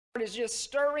Is just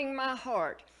stirring my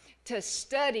heart to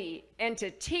study and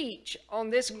to teach on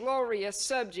this glorious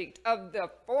subject of the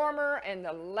former and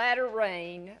the latter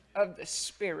rain of the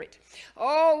Spirit.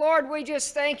 Oh Lord, we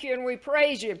just thank you and we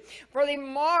praise you for the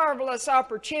marvelous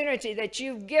opportunity that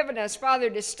you've given us, Father,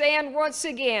 to stand once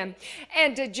again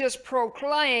and to just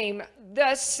proclaim,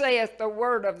 thus saith the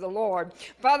word of the Lord.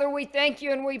 Father, we thank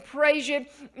you and we praise you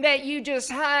that you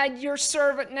just hide your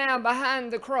servant now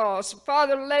behind the cross.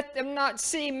 Father, let them not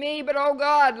see me, but oh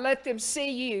God, let them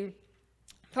see you.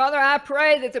 Father, I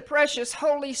pray that the precious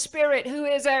Holy Spirit, who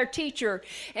is our teacher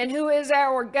and who is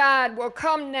our guide, will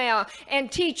come now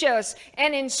and teach us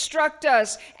and instruct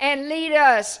us and lead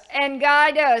us and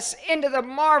guide us into the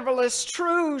marvelous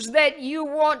truths that you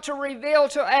want to reveal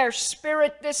to our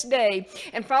spirit this day.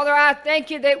 And Father, I thank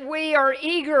you that we are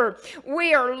eager,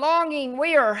 we are longing,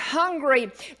 we are hungry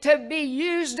to be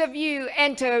used of you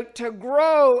and to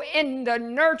grow in the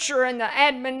nurture and the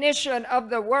admonition of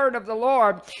the word of the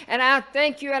Lord. And I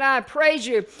thank you and I praise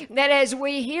you that as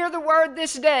we hear the word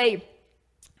this day,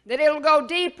 that it'll go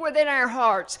deep within our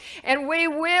hearts and we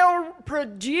will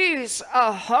produce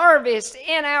a harvest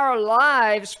in our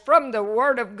lives from the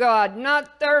Word of God.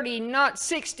 Not 30, not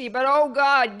 60, but oh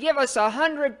God, give us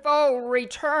 100-fold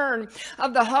return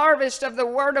of the harvest of the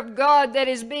Word of God that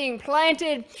is being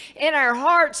planted in our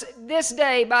hearts this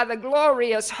day by the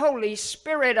glorious Holy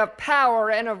Spirit of power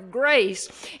and of grace.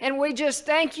 And we just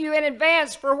thank you in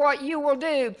advance for what you will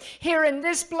do here in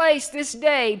this place this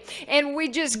day. And we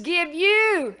just give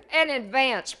you in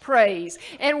advance praise.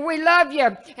 And we love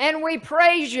you and we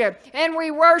praise you and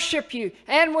we worship you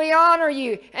and we honor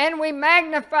you and we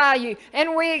magnify you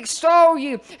and we extol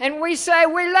you and we say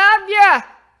we love you,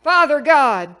 Father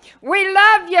God. We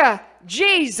love you,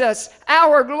 Jesus,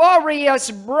 our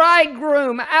glorious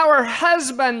bridegroom, our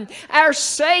husband, our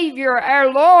Savior,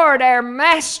 our Lord, our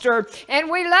Master.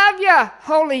 And we love you,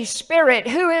 Holy Spirit,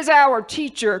 who is our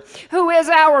teacher, who is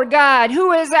our guide,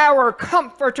 who is our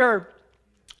comforter.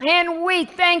 And we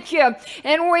thank you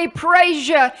and we praise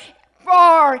you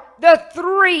for the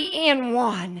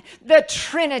three-in-one, the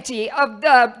Trinity of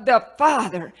the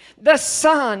Father, the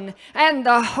Son, and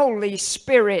the Holy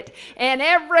Spirit. And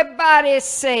everybody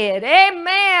said,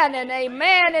 amen and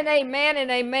amen and amen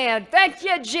and amen. Thank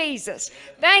you, Jesus.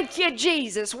 Thank you,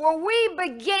 Jesus. Well, we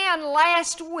began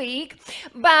last week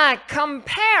by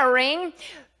comparing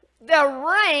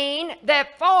the rain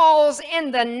that falls in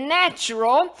the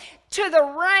natural to the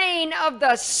rain of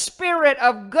the Spirit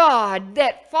of God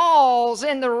that falls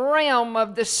in the realm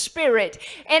of the Spirit.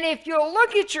 And if you'll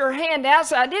look at your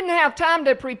handouts, I didn't have time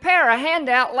to prepare a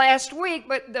handout last week,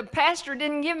 but the pastor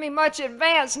didn't give me much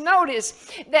advance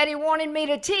notice that he wanted me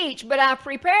to teach. But I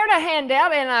prepared a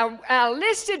handout and I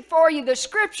listed for you the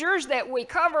scriptures that we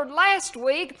covered last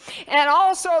week and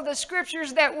also the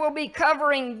scriptures that we'll be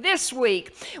covering this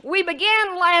week. We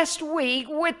began last week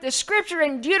with the scripture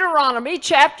in Deuteronomy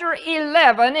chapter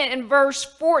 11 and verse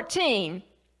 14.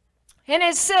 And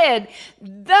it said,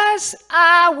 thus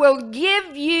I will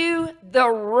give you the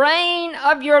rain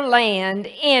of your land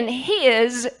in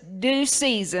his due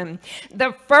season,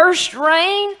 the first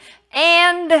rain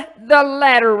and the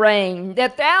latter rain,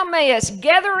 that thou mayest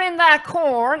gather in thy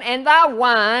corn and thy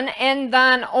wine and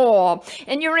thine oil.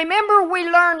 And you remember we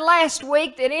learned last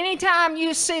week that anytime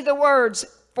you see the words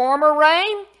former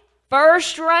rain,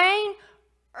 first rain,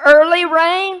 early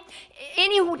rain,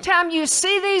 anytime you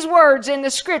see these words in the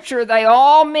scripture, they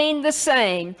all mean the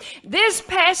same. This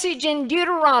passage in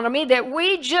Deuteronomy that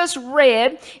we just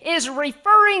read is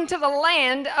referring to the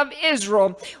land of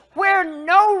Israel, where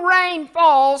no rain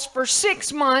falls for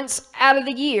 6 months out of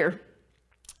the year.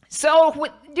 So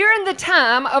during the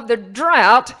time of the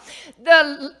drought,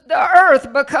 the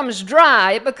earth becomes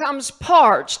dry, it becomes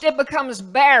parched, it becomes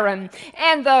barren.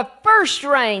 And the first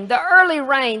rain, the early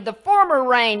rain, the former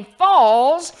rain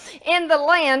falls in the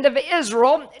land of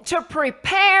Israel to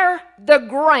prepare the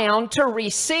ground to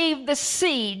receive the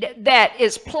seed that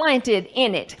is planted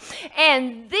in it.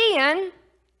 And then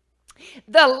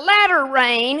the latter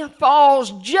rain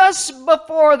falls just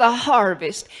before the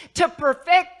harvest to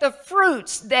perfect the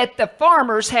fruits that the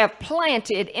farmers have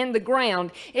planted in the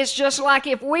ground. It's just like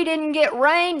if we didn't get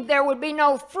rain, there would be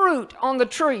no fruit on the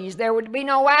trees. There would be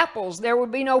no apples. There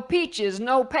would be no peaches,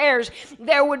 no pears.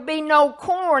 There would be no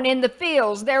corn in the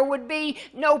fields. There would be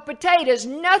no potatoes.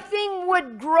 Nothing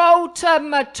would grow to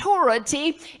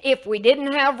maturity if we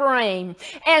didn't have rain.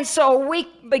 And so we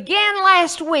began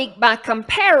last week by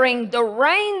comparing the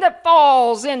rain that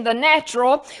falls in the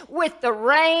natural with the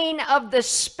rain of the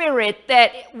Spirit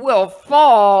that will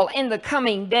fall in the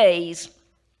coming days.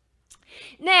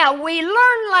 Now, we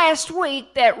learned last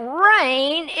week that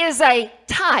rain is a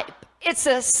type. It's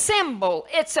a symbol.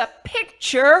 It's a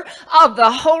picture of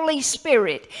the Holy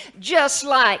Spirit. Just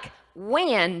like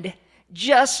wind,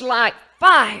 just like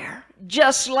fire,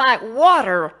 just like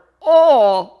water,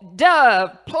 oil,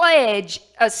 dove, pledge,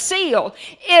 a seal.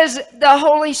 Is the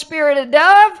Holy Spirit a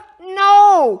dove?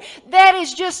 No, that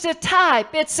is just a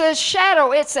type. It's a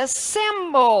shadow. It's a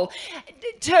symbol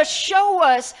to show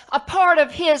us a part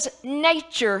of His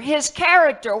nature, His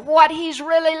character, what He's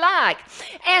really like.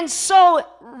 And so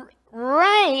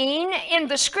rain in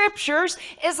the scriptures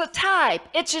is a type.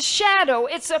 It's a shadow.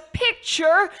 It's a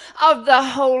picture of the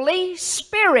Holy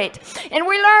Spirit. And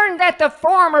we learned that the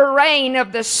former rain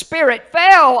of the Spirit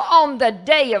fell on the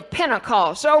day of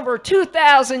Pentecost over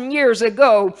 2,000 years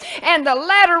ago. And the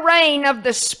latter rain of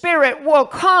the Spirit will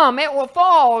come. It will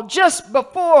fall just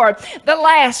before the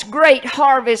last great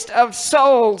harvest of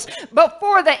souls,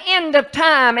 before the end of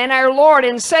time and our Lord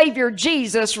and Savior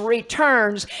Jesus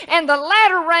returns. And the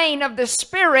latter rain of the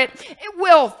Spirit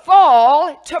will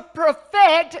fall to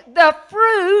perfect the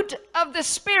fruit of the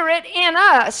Spirit in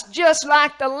us, just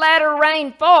like the latter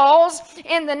rain falls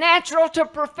in the natural to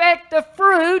perfect the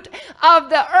fruit of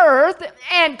the earth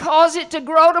and cause it to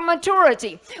grow to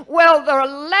maturity. Well,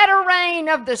 the latter rain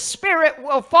of the Spirit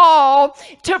will fall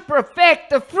to perfect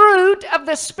the fruit of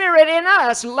the Spirit in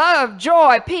us: love,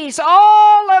 joy, peace,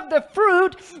 all of the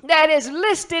fruit that is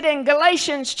listed in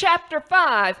Galatians chapter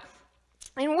 5.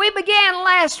 And we began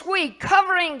last week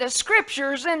covering the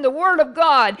scriptures in the Word of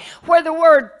God where the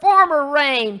word former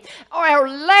rain or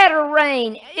latter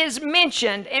rain is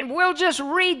mentioned. And we'll just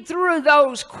read through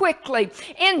those quickly.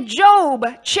 In Job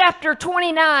chapter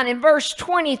 29 and verse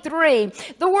 23,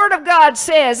 the Word of God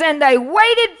says, "And they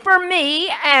waited for me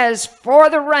as for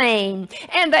the rain,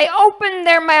 and they opened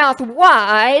their mouth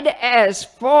wide as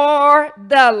for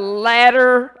the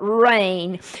latter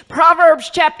rain." Proverbs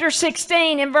chapter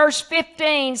 16 and verse 15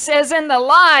 says, "And the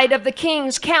light of the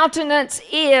king's countenance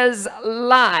is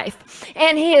life,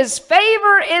 and his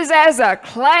favor is as a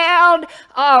cloud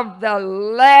of the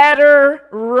latter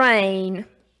rain."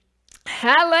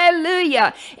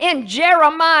 Hallelujah. In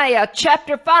Jeremiah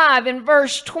chapter 5 and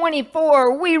verse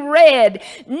 24, we read,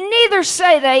 "Neither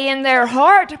say they in their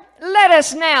heart, Let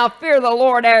us now fear the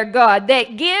Lord our God,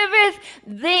 that giveth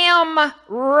them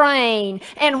rain."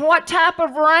 And what type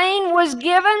of rain was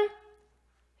given?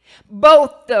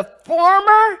 Both the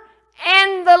former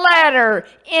and the latter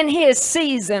in His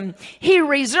season. He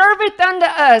reserveth unto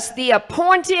us the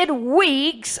appointed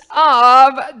weeks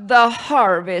of the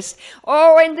harvest.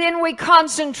 Oh, and then we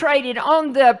concentrated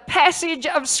on the passage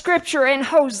of Scripture in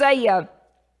Hosea.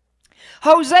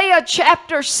 Hosea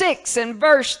chapter 6 and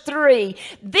verse 3.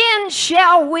 "Then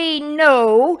shall we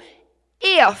know,"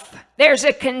 if there's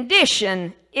a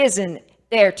condition, isn't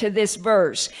there to this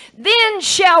verse, "then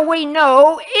shall we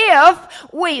know if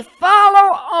we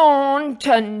follow on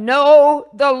to know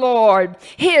the Lord.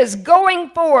 His going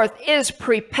forth is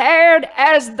prepared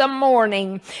as the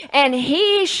morning, and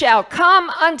He shall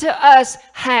come unto us,"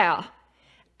 how?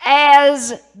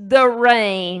 "As the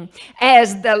rain,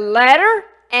 as the latter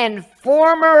and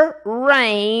former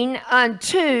rain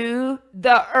unto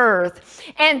the earth."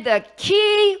 And the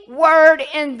key word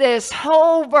in this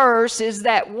whole verse is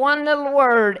that one little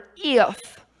word,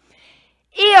 if.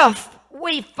 If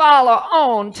we follow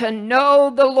on to know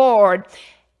the Lord,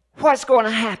 what's going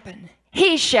to happen?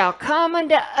 He shall come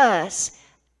unto us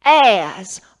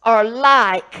as or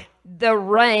like the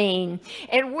rain.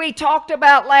 And we talked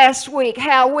about last week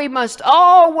how we must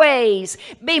always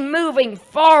be moving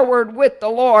forward with the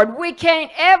Lord. We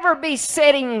can't ever be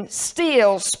sitting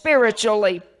still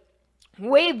spiritually.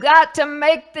 We've got to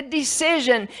make the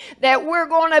decision that we're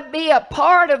going to be a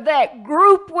part of that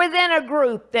group within a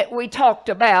group that we talked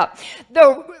about.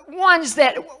 The ones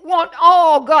that want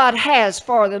all God has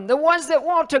for them. The ones that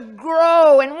want to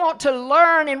grow and want to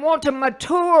learn and want to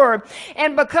mature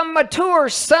and become mature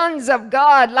sons of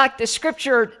God like the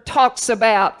Scripture talks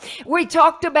about. We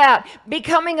talked about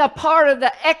becoming a part of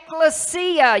the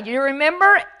ecclesia. You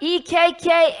remember? E-K-K-L-E-S-I-A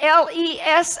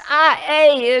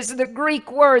is the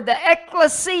Greek word. The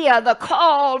ecclesia, the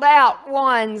called out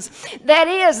ones. That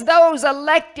is, those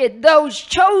elected, those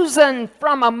chosen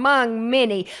from among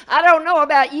many. I don't know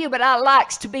about you, but I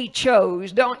likes to be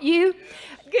chose, don't you?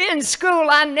 In school,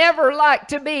 I never liked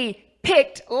to be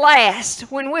picked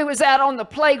last when we was out on the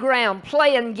playground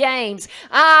playing games.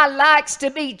 I likes to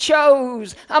be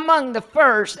chose among the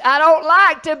first. I don't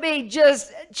like to be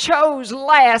just chose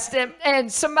last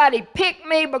and somebody pick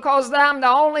me because I'm the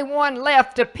only one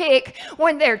left to pick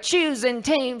when they're choosing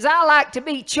teams. I like to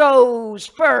be chose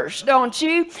first, don't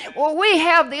you? Well, we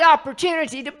have the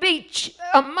opportunity to be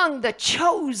among the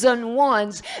chosen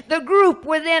ones, the group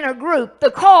within a group,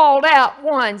 the called out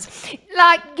ones,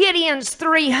 like Gideon's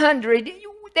 300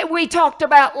 that we talked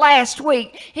about last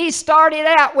week. He started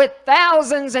out with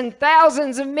thousands and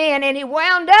thousands of men, and he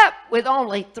wound up with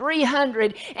only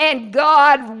 300, and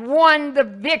God won the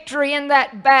victory in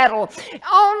that battle.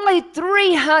 Only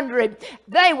 300.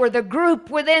 They were the group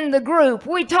within the group.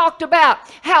 We talked about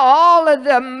how all of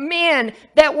the men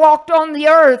that walked on the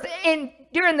earth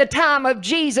during the time of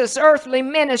Jesus' earthly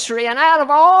ministry, and out of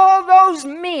all those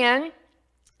men,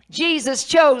 Jesus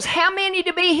chose how many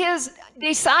to be his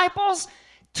disciples?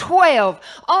 12.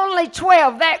 Only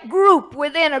 12. That group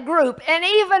within a group. And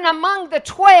even among the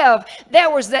 12, there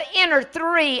was the inner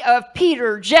three of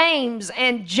Peter, James,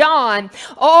 and John.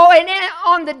 Oh, and then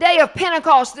on the day of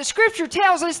Pentecost, the scripture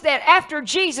tells us that after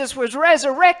Jesus was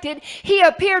resurrected, he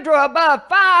appeared to above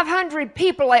 500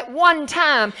 people at one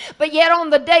time. But yet on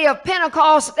the day of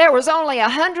Pentecost, there was only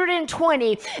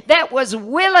 120 that was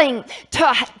willing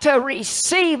to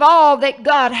receive all that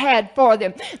God had for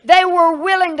them. They were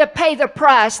willing to pay the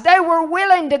price. They were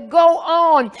willing to go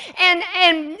on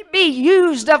and be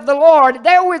used of the Lord.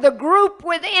 They were the group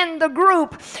within the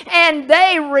group, and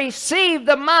they received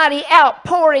the mighty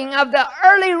outpouring of the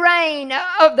early rain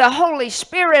of the Holy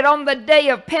Spirit on the day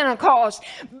of Pentecost.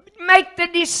 Make the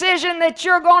decision that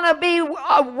you're going to be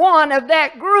one of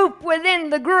that group within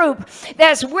the group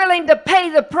that's willing to pay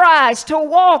the price, to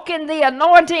walk in the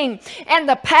anointing and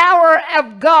the power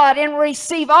of God and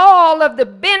receive all of the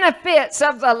benefits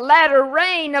of the latter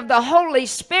rain of the Holy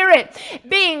Spirit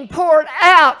being poured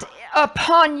out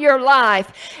upon your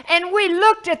life. And we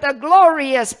looked at the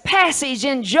glorious passage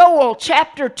in Joel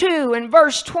chapter 2 and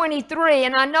verse 23,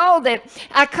 and I know that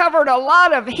I covered a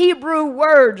lot of Hebrew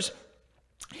words.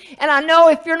 And I know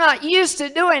if you're not used to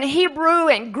doing Hebrew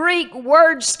and Greek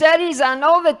word studies, I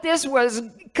know that this was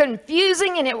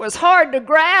confusing and it was hard to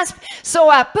grasp. So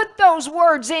I put those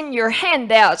words in your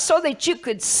handout so that you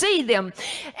could see them.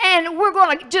 And we're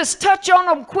going to just touch on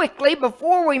them quickly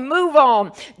before we move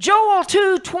on. Joel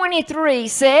 2:23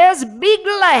 says, "Be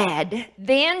glad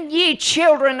then, ye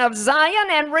children of Zion,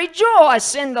 and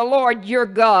rejoice in the Lord your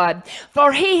God.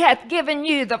 For he hath given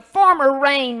you the former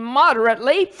rain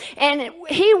moderately, and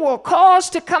he will cause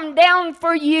to come down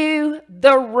for you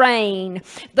the rain,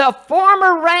 the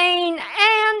former rain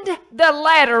and the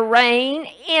latter rain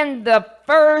in the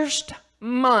first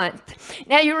month."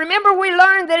 Now you remember we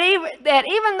learned that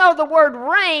even though the word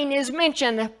rain is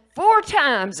mentioned 4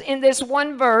 times in this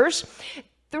one verse,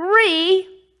 3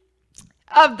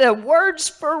 of the words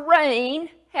for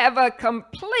rain have a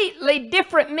completely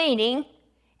different meaning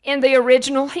in the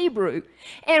original Hebrew.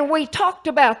 And we talked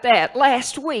about that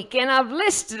last week, and I've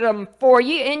listed them for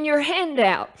you in your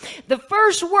handout. The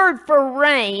first word for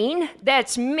rain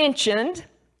that's mentioned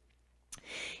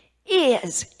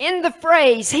is in the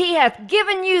phrase, "He hath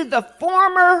given you the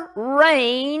former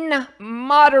rain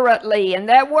moderately." And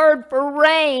that word for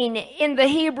rain in the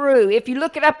Hebrew, if you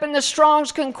look it up in the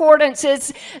Strong's Concordance,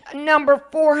 it's number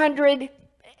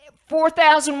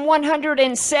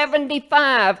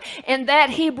 4,175, and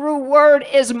that Hebrew word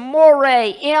is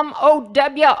moreh, M-O-W-R-E-H,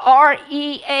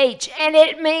 and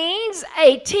it means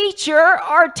a teacher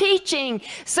or teaching.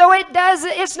 So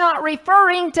it's not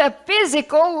referring to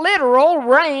physical, literal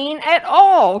rain at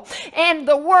all. And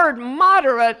the word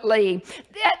moderately,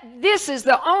 this is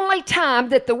the only time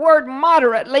that the word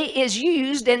moderately is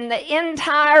used in the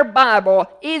entire Bible,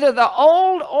 either the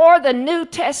Old or the New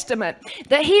Testament.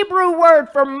 The Hebrew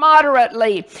word for moderately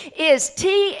is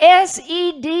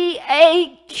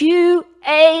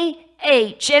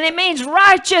T-S-E-D-A-Q-A-H, and it means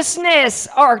righteousness,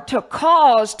 or to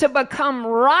cause to become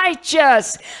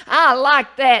righteous. I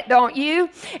like that, don't you?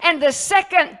 And the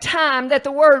second time that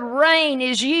the word rain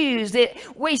is used,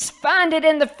 we find it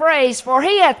in the phrase, "For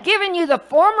he hath given you the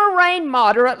former rain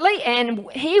moderately, and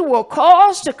he will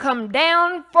cause to come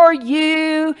down for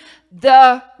you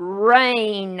the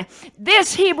rain."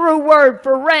 This Hebrew word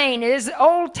for rain is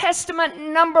Old Testament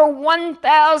number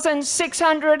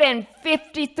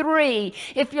 1653,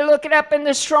 if you look it up in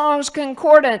the Strong's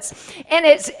Concordance. And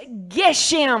it's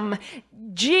Geshem,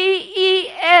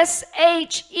 G-E-S-H-E-M,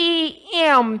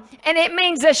 and it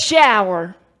means a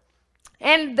shower.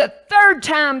 And the third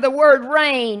time the word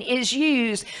rain is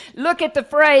used, look at the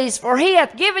phrase, for he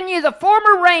hath given you the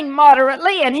former rain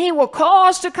moderately, and he will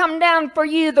cause to come down for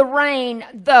you the rain,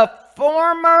 the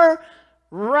former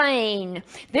rain.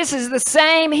 This is the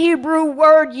same Hebrew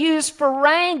word used for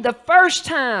rain the first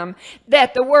time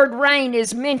that the word rain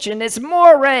is mentioned. It's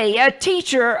moreh, a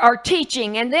teacher or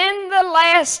teaching. And then the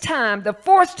last time, the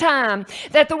fourth time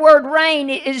that the word rain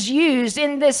is used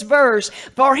in this verse,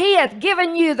 for he hath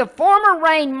given you the former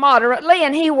rain moderately,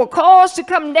 and he will cause to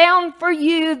come down for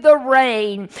you the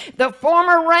rain. The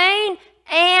former rain,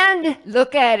 and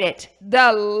look at it,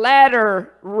 the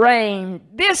latter rain.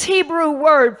 This Hebrew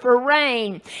word for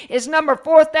rain is number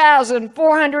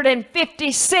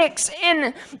 4,456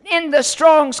 in the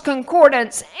Strong's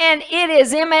Concordance, and it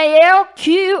is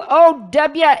Malquosh,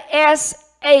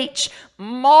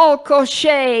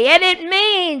 Malkoshe, and it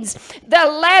means the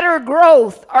latter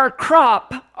growth or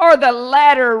crop or the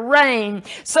latter rain.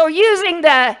 So using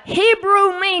the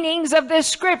Hebrew meanings of this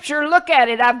scripture, look at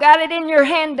it. I've got it in your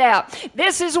handout.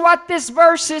 This is what this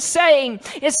verse is saying.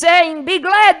 It's saying, be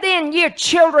glad then, ye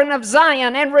children of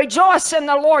Zion, and rejoice in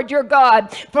the Lord your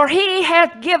God, for he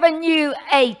hath given you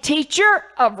a teacher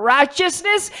of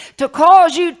righteousness to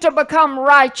cause you to become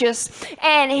righteous,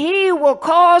 and he will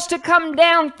cause to come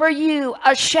down for you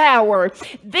a shower,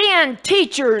 then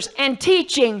teachers and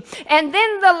teaching, and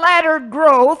then the latter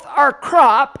growth or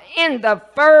crop in the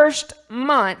first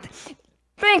month.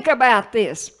 Think about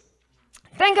this.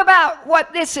 Think about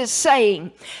what this is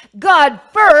saying. God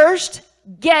first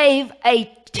gave a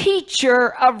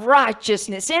teacher of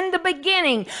righteousness. In the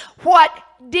beginning, what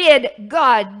did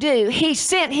God do? He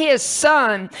sent his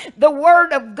Son. The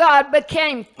Word of God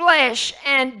became flesh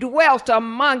and dwelt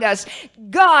among us.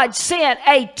 God sent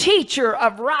a teacher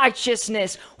of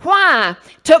righteousness. Why?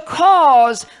 To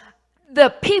cause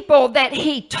the people that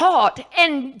he taught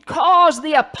and caused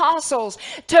the apostles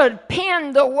to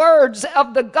pen the words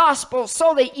of the gospel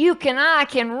so that you and I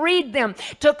can read them,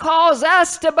 to cause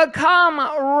us to become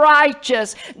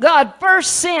righteous. God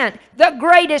first sent the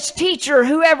greatest teacher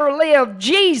who ever lived,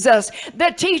 Jesus,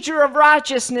 the teacher of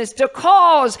righteousness, to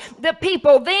cause the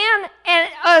people then and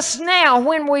us now,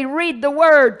 when we read the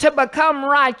word, to become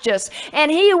righteous.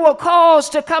 And he will cause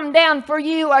to come down for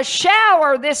you a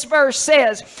shower, this verse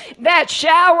says. That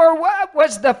shower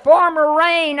was the former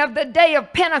rain of the day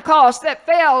of Pentecost that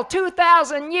fell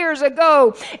 2,000 years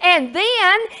ago. And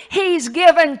then he's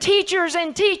given teachers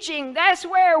and teaching. That's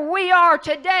where we are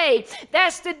today.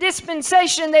 That's the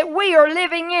dispensation that we are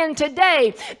living in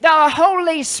today. The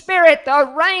Holy Spirit,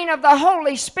 the rain of the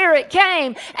Holy Spirit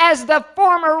came as the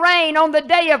former rain on the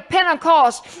day of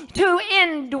Pentecost to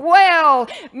indwell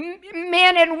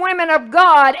men and women of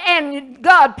God, and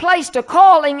God placed a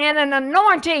calling and an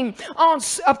anointing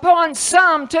upon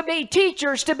some to be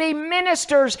teachers, to be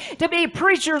ministers, to be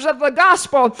preachers of the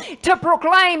gospel, to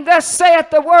proclaim thus saith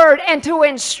the word, and to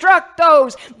instruct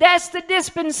those. That's the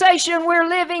dispensation we're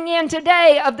living in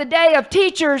today, of the day of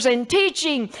teachers and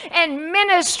teaching and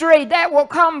ministry that will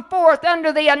come forth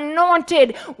under the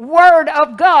anointed word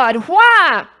of God.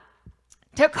 Why?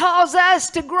 To cause us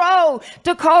to grow,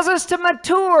 to cause us to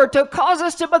mature, to cause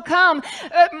us to become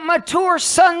mature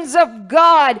sons of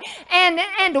God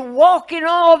and walk in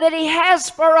all that he has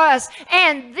for us.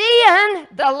 And then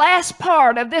the last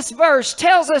part of this verse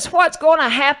tells us what's going to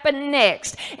happen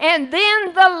next. And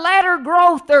then the latter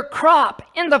growth or crop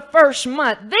in the first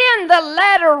month. Then the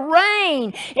latter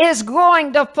rain is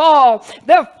going to fall.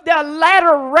 The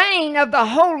latter rain of the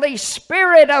Holy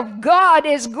Spirit of God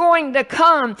is going to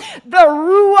come. The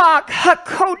Ruach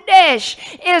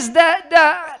HaKodesh is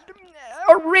the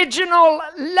original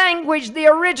language, the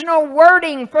original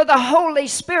wording for the Holy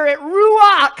Spirit.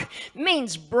 Ruach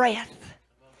means breath.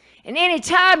 And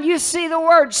anytime you see the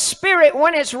word Spirit,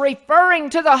 when it's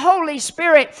referring to the Holy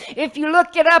Spirit, if you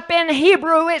look it up in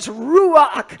Hebrew, it's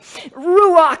Ruach.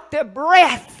 Ruach, the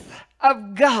breath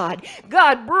of God.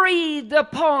 God breathed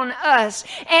upon us,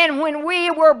 and when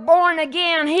we were born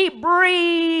again, he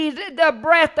breathed the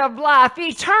breath of life,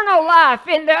 eternal life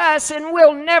into us, and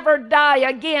we'll never die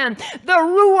again. The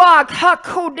Ruach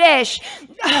HaKodesh,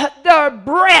 the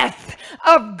breath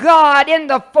of God in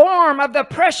the form of the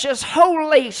precious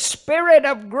Holy Spirit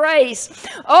of grace.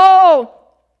 Oh,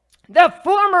 the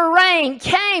former rain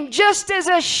came just as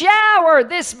a shower,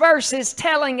 this verse is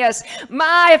telling us.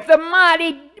 If the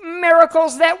mighty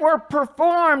miracles that were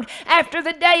performed after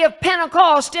the day of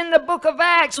Pentecost in the book of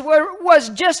Acts was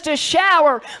just a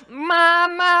shower,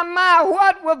 Now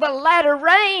what will the latter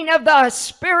rain of the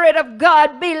Spirit of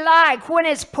God be like when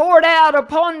it's poured out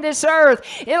upon this earth?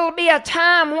 It'll be a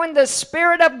time when the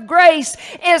Spirit of grace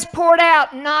is poured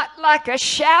out, not like a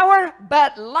shower,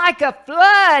 but like a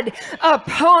flood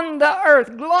upon the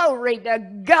earth. Glory to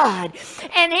God.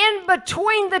 And in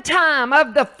between the time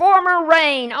of the former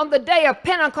rain on the day of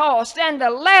Pentecost and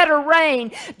the latter rain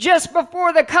just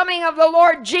before the coming of the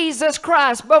Lord Jesus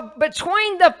Christ, but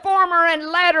between the former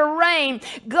and latter rain,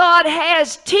 God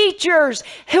has teachers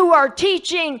who are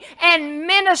teaching and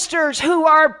ministers who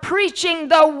are preaching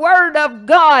the Word of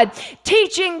God,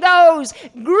 teaching those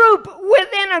group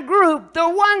within a group, the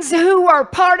ones who are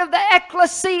part of the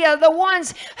ecclesia, the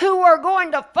ones who are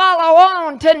going to follow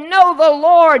on to know the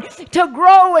Lord, to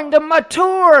grow and to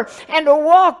mature and to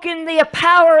walk in the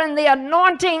power and the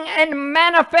anointing and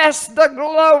manifest the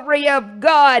glory of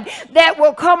God that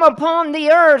will come upon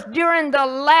the earth during the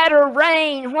latter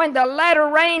rain, when the latter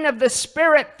rain of the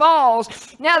Spirit falls.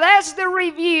 Now that's the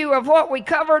review of what we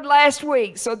covered last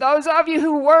week. So those of you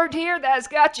who weren't here, that's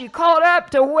got you caught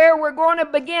up to where we're going to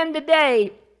begin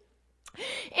today.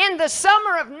 In the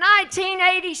summer of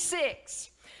 1986,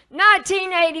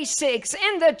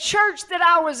 in the church that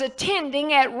I was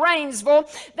attending at Rainsville,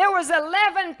 there was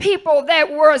 11 people that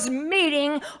was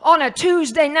meeting on a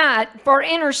Tuesday night for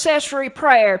intercessory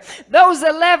prayer. Those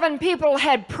 11 people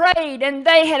had prayed and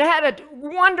they had had a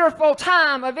wonderful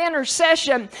time of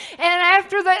intercession. And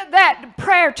after that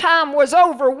prayer time was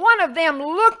over, one of them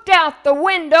looked out the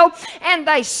window and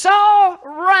they saw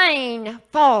rain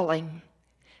falling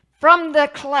from the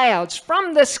clouds,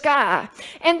 from the sky.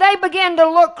 And they began to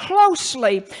look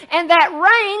closely. And that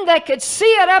rain, they could see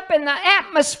it up in the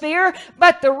atmosphere,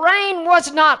 but the rain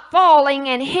was not falling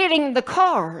and hitting the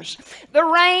cars. The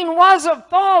rain wasn't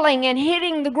falling and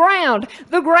hitting the ground.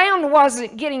 The ground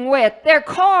wasn't getting wet. Their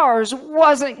cars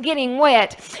wasn't getting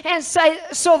wet. And so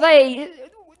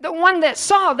the one that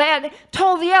saw that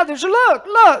told the others,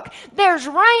 look, there's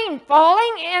rain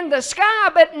falling in the sky,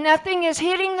 but nothing is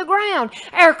hitting the ground.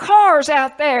 Our cars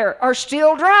out there are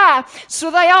still dry.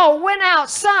 So they all went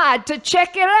outside to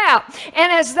check it out.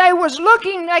 And as they was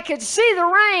looking, they could see the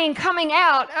rain coming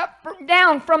out,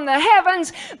 down from the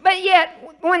heavens, but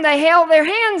yet when they held their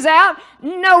hands out,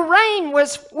 no rain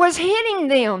was hitting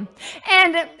them.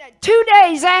 And 2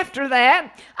 days after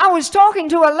that, I was talking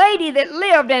to a lady that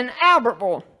lived in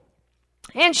Albertville.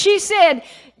 And she said,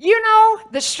 you know,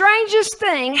 the strangest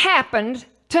thing happened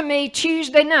to me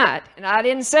Tuesday night. And I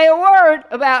didn't say a word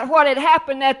about what had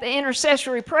happened at the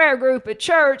intercessory prayer group at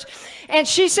church. And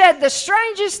she said, the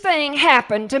strangest thing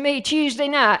happened to me Tuesday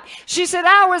night. She said,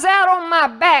 I was out on my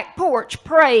back porch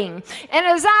praying. And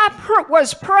as I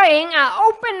was praying, I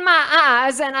opened my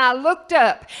eyes and I looked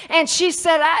up. And she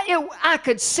said, I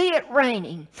could see it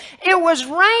raining. It was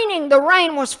raining. The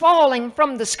rain was falling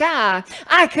from the sky.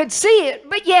 I could see it,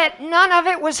 but yet none of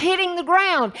it was hitting the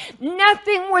ground.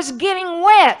 Nothing was getting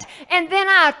wet. And then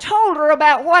I told her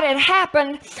about what had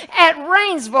happened at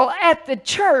Rainsville at the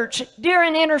church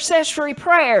during intercessory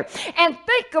prayer. And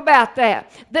think about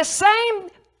that. The same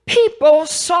people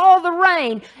saw the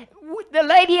rain. The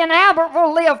lady in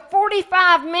Albertville lived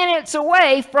 45 minutes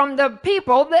away from the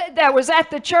people that was at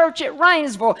the church at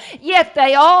Rainsville. Yet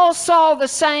they all saw the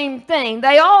same thing.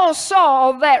 They all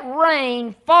saw that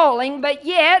rain falling, but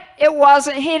yet it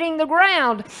wasn't hitting the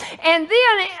ground. And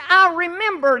then I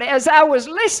remembered, as I was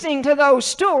listening to those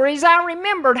stories, I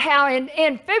remembered how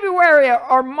in February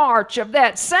or March of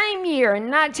that same year, in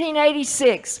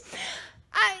 1986,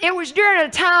 it was during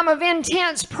a time of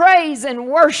intense praise and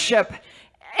worship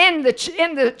in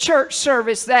the church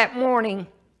service that morning.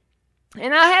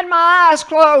 And I had my eyes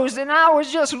closed and I was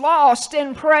just lost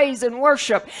in praise and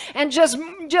worship and just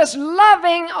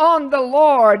loving on the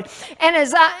Lord. And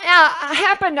as I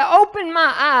happened to open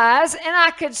my eyes and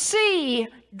I could see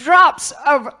drops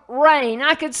of rain.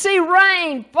 I could see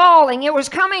rain falling. It was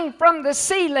coming from the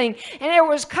ceiling and it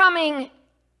was coming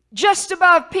just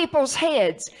above people's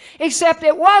heads. Except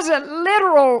it wasn't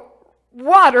literal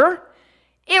water.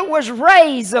 It was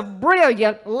rays of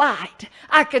brilliant light.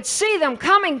 I could see them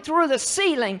coming through the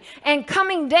ceiling and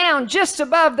coming down just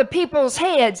above the people's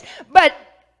heads, but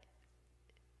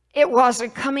it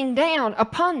wasn't coming down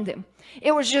upon them.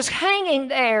 It was just hanging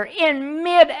there in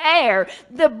midair,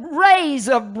 the rays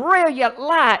of brilliant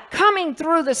light coming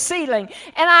through the ceiling,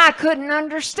 and I couldn't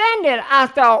understand it. I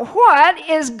thought, what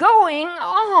is going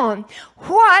on?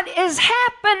 What is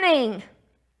happening?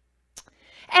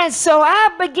 And so I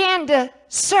began to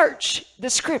search the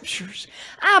scriptures.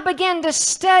 I began to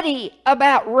study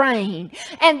about rain.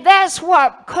 And that's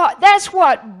what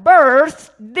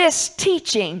birthed this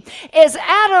teaching, is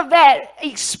out of that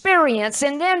experience.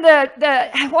 And then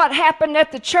what happened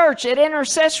at the church at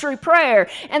intercessory prayer,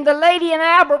 and the lady in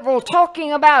Albertville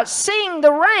talking about seeing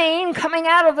the rain coming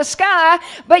out of the sky,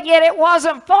 but yet it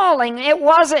wasn't falling. It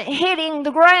wasn't hitting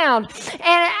the ground.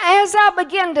 And as I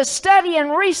began to study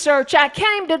and research, I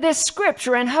came to this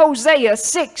scripture in Hosea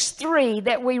 6:3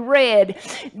 that we read.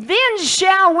 Then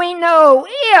shall we know,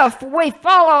 if we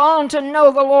follow on to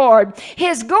know the Lord.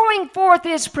 His going forth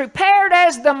is prepared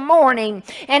as the morning,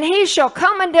 and he shall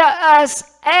come unto us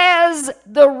as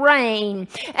the rain,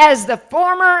 as the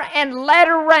former and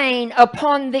latter rain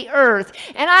upon the earth.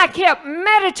 And I kept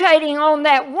meditating on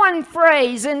that one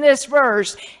phrase in this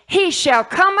verse. He shall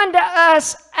come unto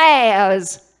us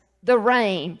as the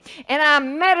rain. And I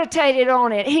meditated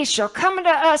on it. He shall come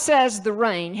unto us as the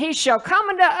rain. He shall come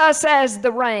unto us as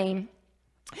the rain.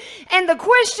 And the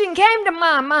question came to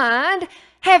my mind,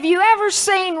 have you ever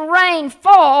seen rain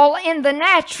fall in the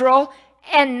natural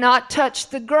and not touch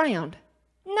the ground?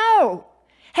 No.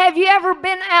 Have you ever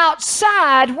been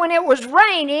outside when it was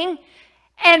raining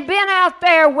and been out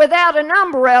there without an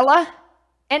umbrella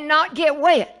and not get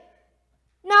wet?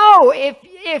 No,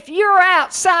 if you're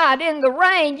outside in the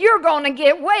rain, you're going to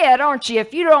get wet, aren't you,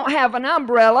 if you don't have an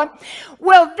umbrella?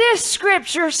 Well, this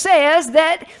scripture says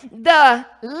that the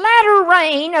latter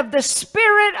rain of the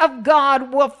Spirit of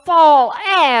God will fall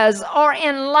as, or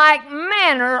in like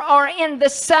manner, or in the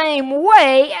same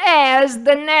way as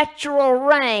the natural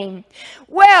rain.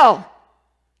 Well,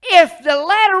 if the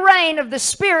latter rain of the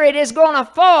Spirit is going to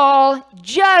fall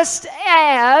just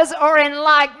as, or in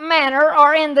like manner,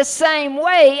 or in the same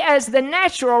way as the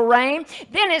natural rain,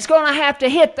 then it's going to have to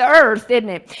hit the earth, isn't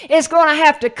it? It's going to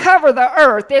have to cover the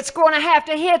earth. It's going to have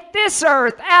to hit this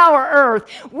earth, our earth.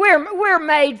 We're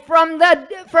made from the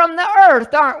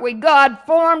earth, aren't we? God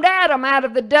formed Adam out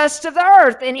of the dust of the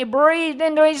earth, and he breathed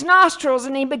into his nostrils,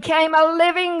 and he became a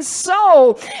living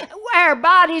soul. Our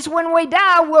bodies, when we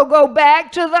die, will go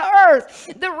back to the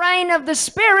earth. The rain of the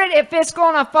Spirit, if it's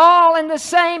going to fall in the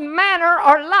same manner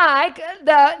or like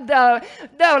the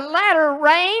latter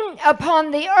rain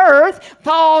upon the earth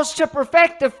falls to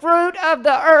perfect the fruit of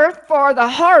the earth for the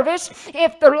harvest,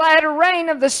 if the latter rain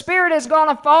of the Spirit is going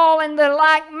to fall in the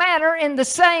like manner, in the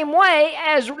same way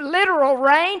as literal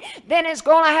rain, then it's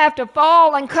going to have to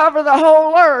fall and cover the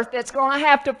whole earth. It's going to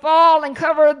have to fall and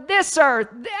cover this earth,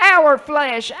 our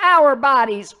flesh, our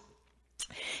bodies.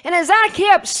 And as I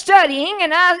kept studying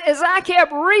and as I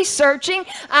kept researching,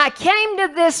 I came to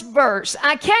this verse.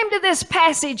 I came to this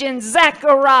passage in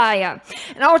Zechariah.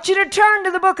 And I want you to turn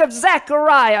to the book of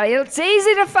Zechariah. It's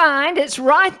easy to find. It's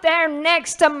right there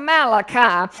next to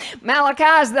Malachi. Malachi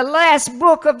is the last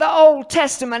book of the Old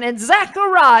Testament, and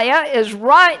Zechariah is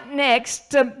right next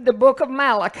to the book of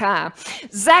Malachi.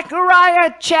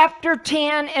 Zechariah chapter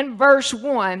 10 and verse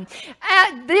 1.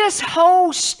 This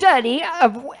whole study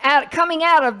of coming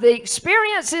out of the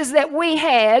experiences that we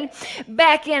had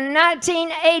back in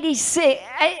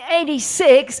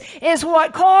 1986 is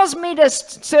what caused me to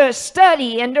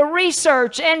study and to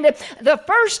research. And the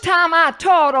first time I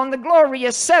taught on the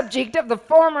glorious subject of the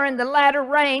former and the latter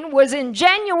rain was in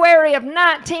January of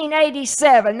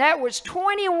 1987. That was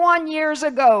 21 years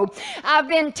ago. I've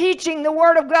been teaching the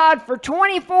Word of God for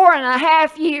 24 and a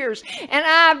half years, and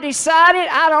I've decided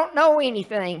I don't know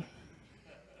anything.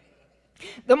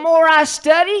 The more I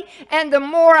study and the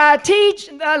more I teach,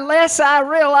 the less I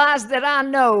realize that I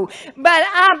know. But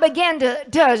I began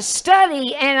to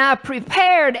study, and I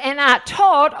prepared and I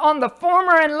taught on the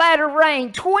former and latter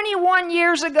rain 21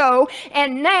 years ago,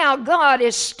 and now God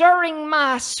is stirring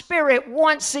my spirit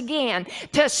once again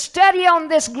to study on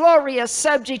this glorious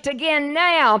subject again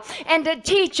now and to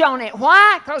teach on it.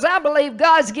 Why? Because I believe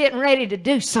God's getting ready to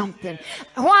do something.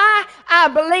 Why? I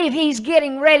believe He's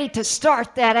getting ready to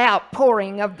start that outpouring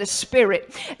of the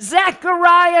Spirit.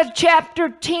 Zechariah chapter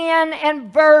 10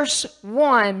 and verse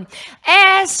 1.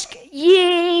 Ask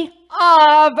ye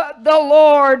of the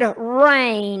Lord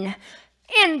rain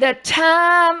in the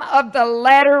time of the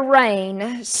latter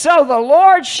rain. So the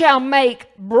Lord shall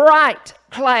make bright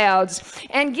clouds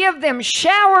and give them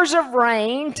showers of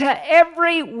rain to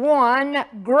every one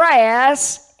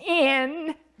grass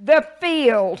in the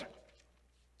field.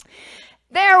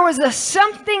 There was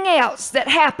something else that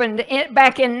happened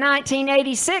back in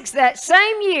 1986, that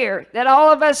same year that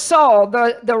all of us saw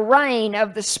the rain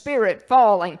of the Spirit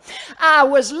falling. I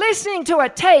was listening to a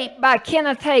tape by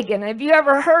Kenneth Hagin. Have you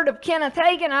ever heard of Kenneth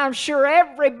Hagin? I'm sure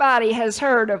everybody has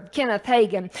heard of Kenneth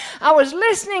Hagin. I was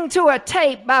listening to a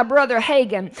tape by Brother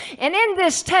Hagin, and in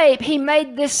this tape he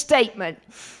made this statement.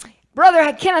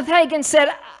 Brother Kenneth Hagin said,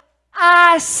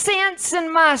 I sense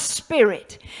in my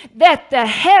spirit that the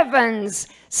heavens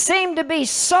seem to be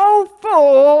so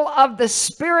full of the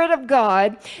Spirit of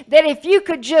God that if you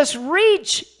could just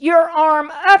reach your arm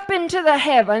up into the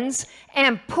heavens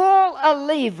and pull a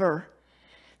lever,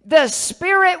 the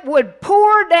Spirit would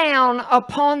pour down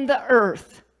upon the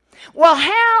earth. Well,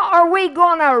 how are we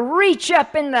going to reach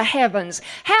up in the heavens?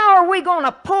 How are we going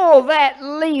to pull that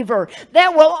lever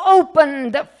that will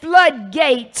open the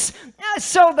floodgates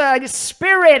so the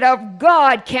Spirit of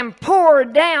God can pour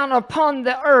down upon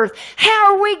the earth?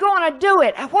 How are we going to do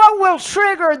it? What will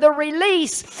trigger the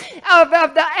release of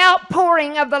the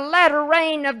outpouring of the latter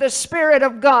rain of the Spirit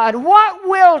of God? What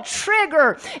will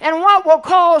trigger and what will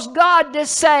cause God to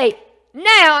say,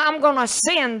 now I'm going to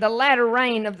send the latter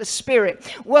rain of the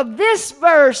Spirit? Well, this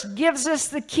verse gives us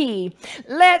the key.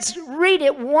 Let's read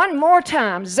it one more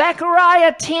time.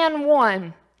 Zechariah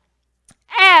 10:1.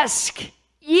 Ask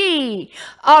ye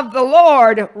of the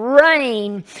Lord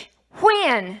rain,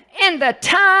 when? In the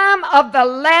time of the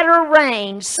latter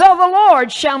rain. So the Lord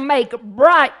shall make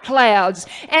bright clouds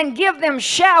and give them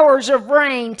showers of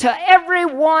rain to every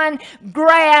one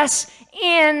grass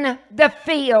in the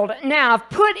field. Now, I've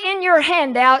put in your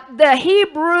handout the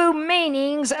Hebrew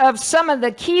meanings of some of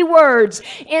the key words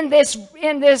in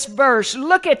this verse.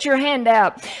 Look at your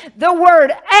handout. The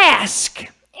word ask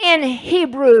in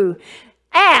Hebrew,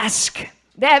 ask,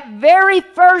 that very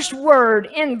first word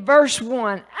in verse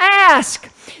 1, ask.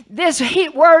 This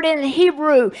word in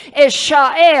Hebrew is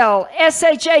sha'el,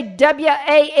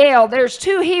 S-H-A-W-A-L. There's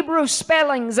two Hebrew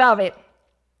spellings of it.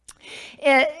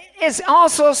 It's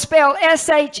also spelled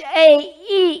S-H-A-E-L,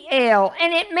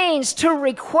 and it means to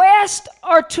request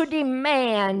or to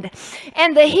demand.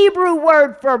 And the Hebrew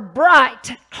word for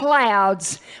bright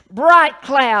clouds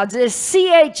is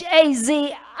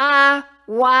C-H-A-Z-I-Y-Z,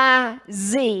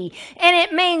 and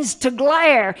it means to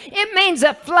glare. It means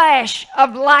a flash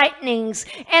of lightnings.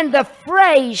 And the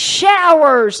phrase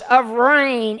showers of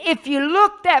rain, if you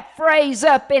look that phrase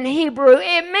up in Hebrew,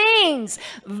 it means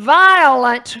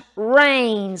violent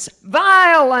rains.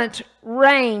 Violent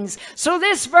rains. So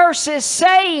this verse is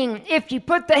saying, if you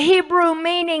put the Hebrew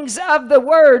meanings of the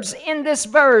words in this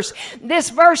verse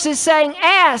is saying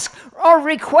ask or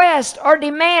request or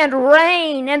demand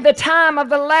rain in the time of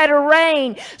the latter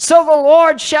rain. So the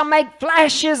Lord shall make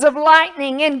flashes of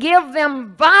lightning and give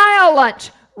them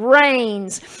violent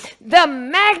rains. The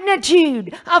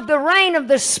magnitude of the rain of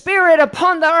the Spirit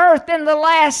upon the earth in the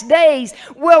last days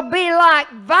will be like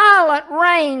violent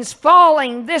rains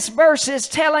falling, this verse is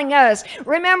telling us.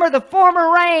 Remember, the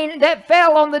former rain that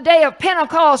fell on the day of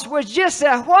Pentecost was just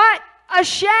a what? A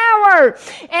shower.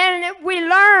 And we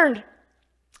learned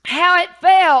how it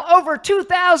fell over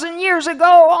 2,000 years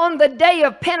ago on the day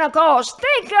of Pentecost.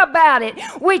 Think about it.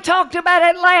 We talked about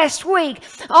it last week.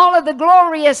 All of the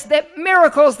glorious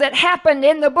miracles that happened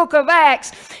in the book of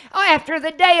Acts after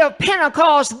the day of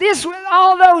Pentecost.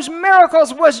 All those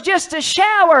miracles was just a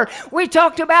shower. We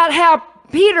talked about how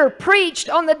Peter preached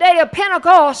on the day of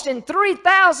Pentecost and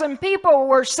 3,000 people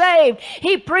were saved.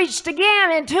 He preached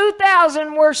again and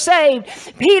 2,000 were saved.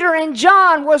 Peter and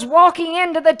John was walking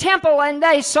into the temple and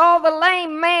they saw the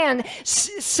lame man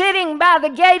sitting by the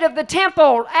gate of the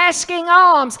temple asking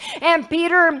alms. And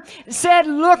Peter said,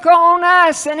 look on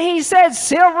us. And he said,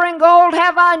 silver and gold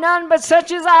have I none, but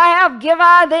such as I have give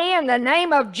I thee. In the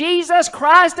name of Jesus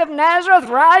Christ of Nazareth,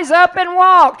 rise up and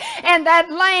walk. And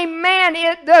that lame man,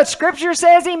 the scripture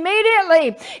says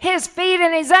immediately his feet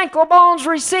and his ankle bones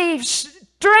received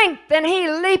strength, and he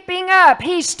leaping up,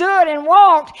 he stood and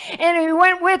walked, and he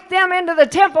went with them into the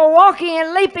temple, walking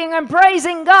and leaping and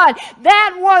praising God.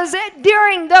 That was it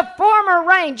during the former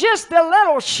rain, just a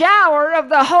little shower of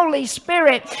the Holy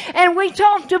Spirit. And we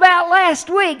talked about last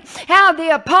week how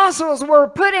the apostles were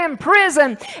put in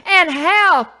prison and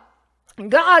how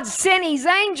God sent his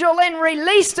angel and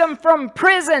released them from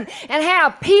prison, and how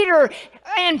Peter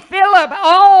and Philip,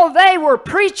 they were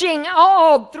preaching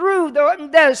all through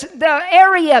the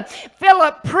area.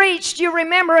 Philip preached. You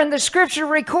remember in the scripture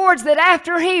records that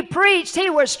after he preached, he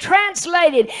was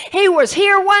translated. He was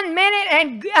here one minute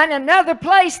and another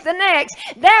place the next.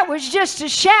 That was just a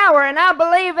shower. And I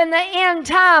believe in the end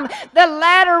time, the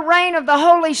latter rain of the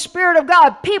Holy Spirit of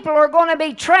God, people are going to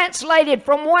be translated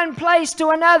from one place to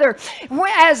another.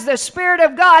 As the Spirit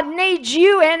of God needs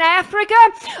you in Africa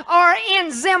or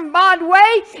in Zimbabwe,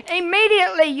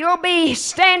 immediately you'll be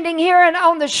standing here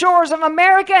on the shores of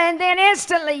America, and then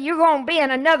instantly you're going to be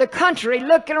in another country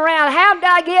looking around. How did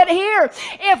I get here?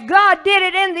 If God did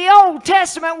it in the Old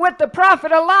Testament with the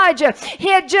prophet Elijah,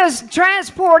 he'd just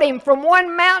transport him from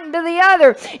one mountain to the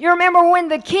other. You remember when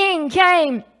the king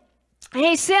came,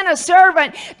 he sent a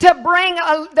servant to bring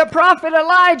the prophet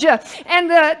Elijah, and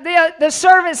the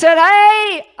servant said,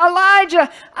 "Hey, Elijah,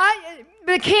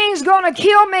 the king's going to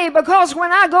kill me, because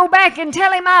when I go back and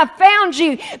tell him I found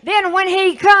you, then when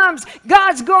he comes,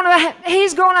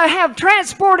 he's going to have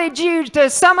transported you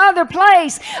to some other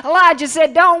place." Elijah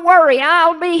said, "Don't worry,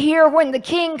 I'll be here when the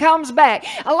king comes back."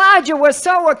 Elijah was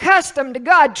so accustomed to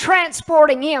God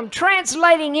transporting him,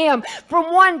 translating him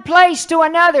from one place to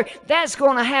another. That's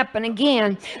going to happen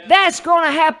again. That's going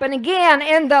to happen again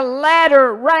in the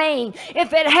latter rain.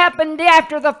 If it happened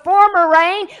after the former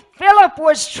rain, Philip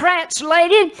was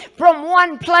translated from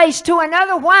one place to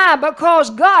another. Why? Because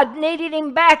God needed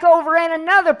him back over in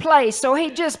another place. So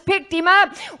he just picked him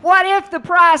up. What if the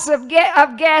price of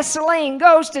gasoline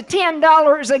goes to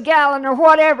 $10 a gallon or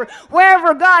whatever?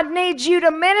 Wherever God needs you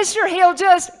to minister, he'll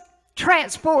just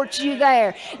transport you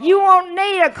there. You won't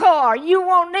need a car. You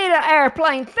won't need an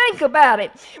airplane. Think about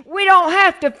it. We don't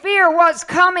have to fear what's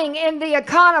coming in the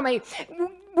economy.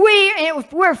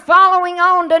 If we're following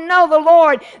on to know the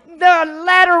Lord, the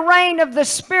latter rain of the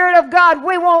Spirit of God,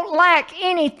 we won't lack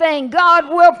anything. God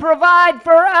will provide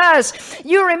for us.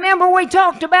 You remember we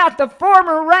talked about the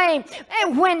former rain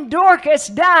when Dorcas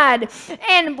died,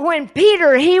 and when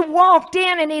Peter, he walked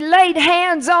in and he laid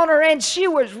hands on her and she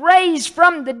was raised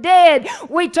from the dead.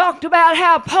 We talked about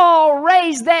how Paul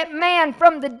raised that man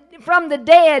from the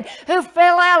dead who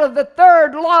fell out of the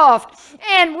third loft.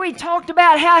 And we talked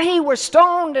about how he was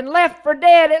stoned and left for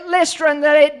dead at Lystra, and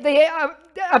that the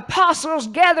apostles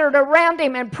gathered around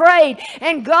him and prayed,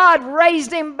 and God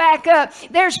raised him back up.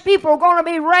 There's people going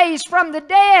to be raised from the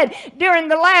dead during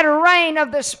the latter rain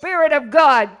of the Spirit of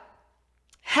God.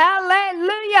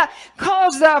 Hallelujah.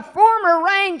 Because the former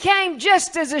rain came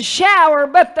just as a shower,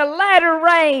 but the latter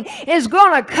rain is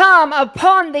going to come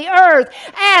upon the earth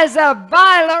as a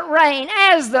violent rain,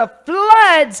 as the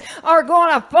floods are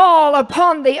going to fall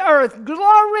upon the earth.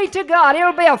 Glory to God.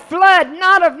 It'll be a flood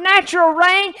not of natural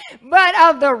rain, but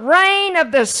of the rain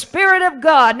of the Spirit of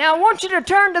God. Now I want you to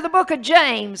turn to the book of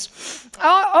James.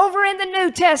 Over in the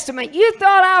New Testament. You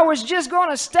thought I was just going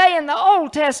to stay in the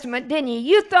Old Testament, didn't you?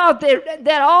 You thought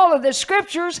that all of the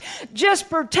scriptures just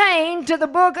pertain to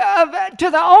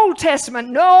the Old Testament.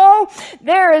 No,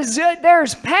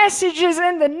 there's passages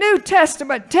in the New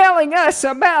Testament telling us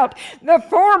about the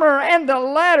former and the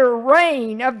latter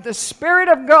rain of the Spirit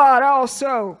of God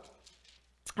also.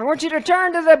 I want you to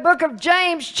turn to the book of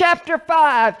James chapter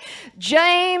 5.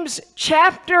 James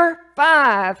chapter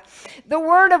 5. The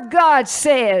Word of God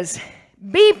says,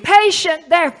 "Be patient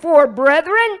therefore,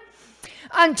 brethren,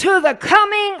 unto the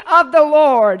coming of the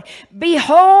Lord.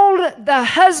 Behold, the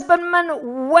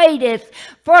husbandman waiteth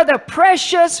for the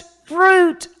precious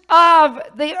fruit of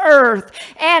the earth,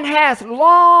 and hath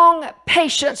long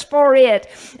patience for it,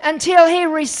 until he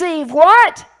receive"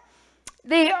 what?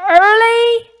 "The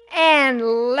early and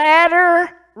latter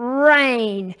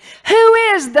rain." Who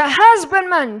is the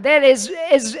husbandman that is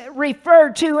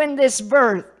referred to in this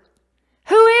verse?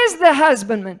 Who is the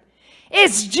husbandman?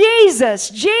 It's Jesus.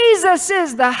 Jesus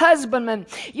is the husbandman.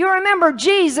 You remember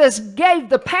Jesus gave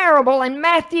the parable in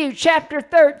Matthew chapter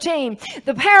 13.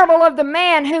 The parable of the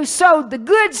man who sowed the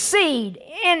good seed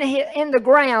in the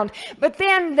ground. But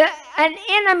then an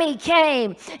enemy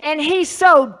came and he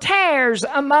sowed tares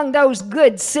among those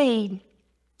good seed.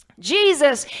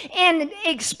 Jesus, in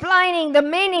explaining the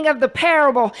meaning of the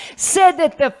parable, said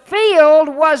that the field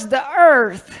was the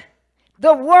earth,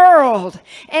 the world.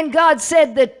 And God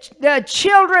said that the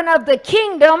children of the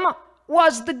kingdom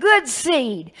was the good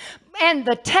seed. And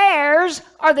the tares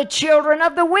are the children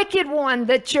of the wicked one,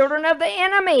 the children of the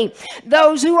enemy,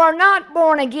 those who are not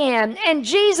born again. And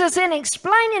Jesus, in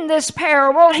explaining this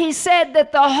parable, he said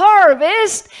that the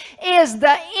harvest is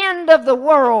the end of the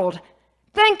world.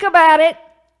 Think about it.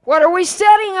 What are we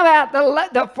studying about?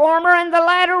 The former and the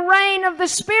latter rain of the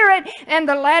Spirit. And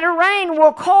the latter rain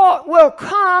will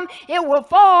come. It will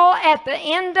fall at the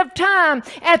end of time,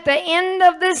 at the end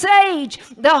of this age.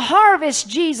 The harvest,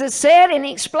 Jesus said in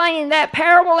explaining that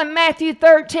parable in Matthew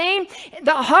 13,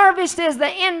 the harvest is the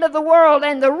end of the world.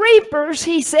 And the reapers,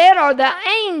 he said, are the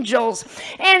angels.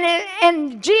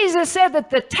 And Jesus said that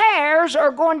the tares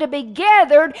are going to be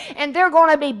gathered and they're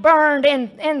going to be burned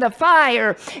in the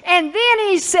fire. And then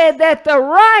he said that the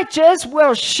righteous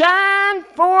will shine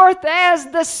forth as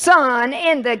the sun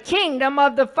in the kingdom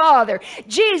of the Father.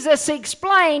 Jesus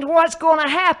explained what's going to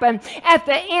happen at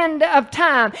the end of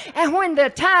time. And when the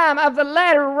time of the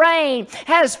latter rain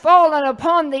has fallen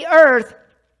upon the earth,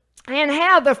 and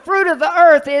how the fruit of the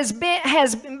earth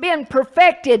has been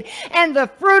perfected, and the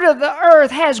fruit of the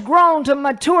earth has grown to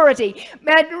maturity.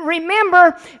 But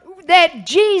remember that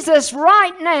Jesus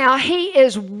right now, he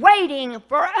is waiting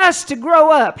for us to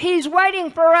grow up. He's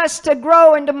waiting for us to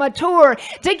grow and to mature,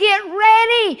 to get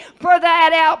ready for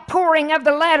that outpouring of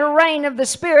the latter rain of the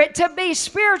Spirit, to be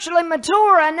spiritually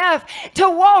mature enough to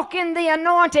walk in the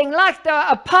anointing like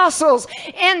the apostles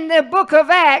in the book of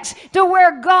Acts, to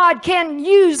where God can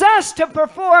use us to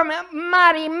perform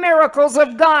mighty miracles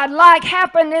of God like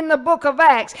happened in the book of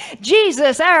Acts.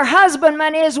 Jesus, our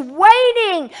husbandman, is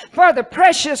waiting for the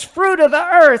precious fruit of the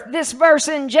earth. This verse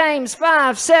in James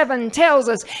 5:7 tells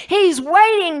us he's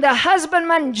waiting. The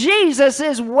husbandman Jesus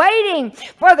is waiting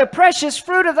for the precious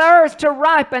fruit of the earth to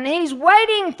ripen. He's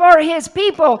waiting for his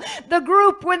people, the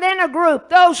group within a group,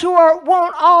 those who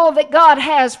want all that God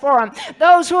has for them,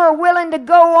 those who are willing to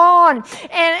go on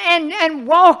and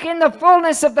walk in the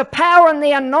fullness of the power and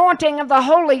the anointing of the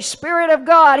Holy Spirit of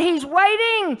God. He's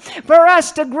waiting for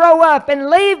us to grow up and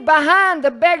leave behind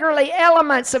the beggarly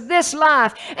elements of this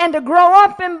life and to grow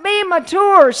up and be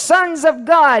mature sons of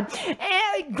God.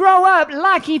 Grow up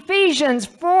like Ephesians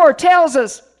 4 tells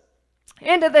us,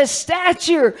 into the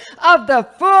stature of the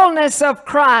fullness of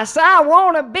Christ. I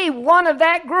want to be one of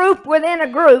that group within a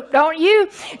group, don't you?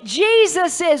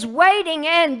 Jesus is waiting,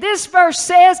 and this verse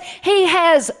says he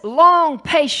has long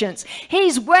patience.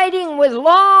 He's waiting with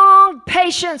long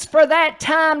patience for that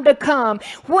time to come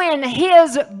when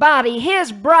his body,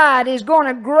 his bride, is going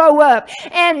to grow up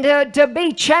and to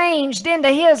be changed into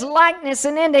his likeness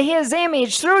and into his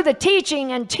image through the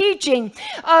teaching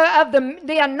of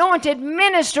the anointed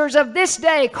ministers of this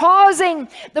day, causing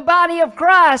the body of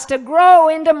Christ to grow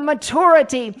into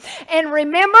maturity. And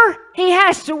remember, he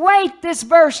has to wait. This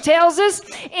verse tells us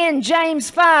in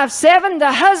James 5:7,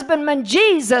 the husbandman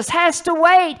Jesus has to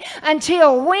wait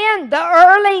until when? The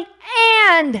early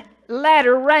and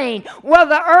latter rain. Well,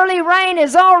 the early rain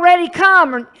is already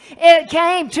come. It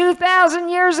came 2,000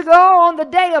 years ago on the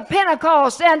day of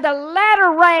Pentecost, and the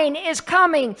latter rain is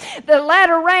coming. The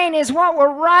latter rain is what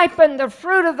will ripen the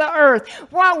fruit of the earth,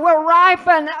 what will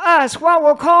ripen us, what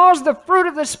will cause the fruit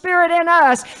of the Spirit in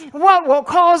us, what will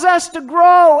cause us to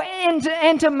grow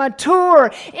and to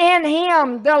mature in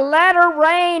Him. The latter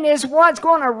rain is what's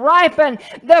going to ripen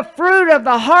the fruit of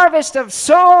the harvest of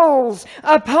souls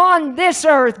upon this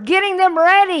earth, getting them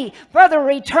ready for the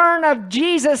return of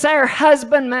Jesus, our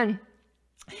husbandman.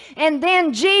 And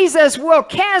then Jesus will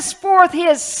cast forth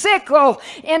his sickle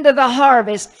into the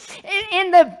harvest.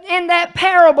 In that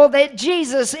parable that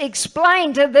Jesus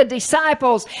explained to the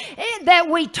disciples that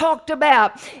we talked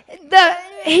about,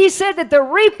 he said that the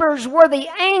reapers were the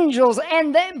angels,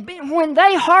 and when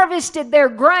they harvested their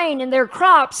grain and their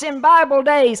crops in Bible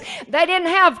days, they didn't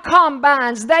have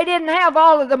combines. They didn't have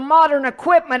all of the modern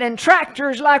equipment and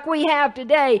tractors like we have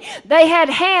today. They had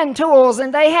hand tools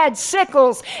and they had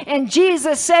sickles, and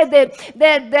Jesus said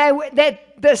that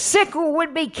the sickle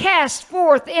would be cast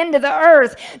forth into the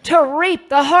earth to reap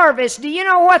the harvest. Do you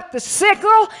know what the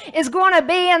sickle is going to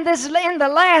be in the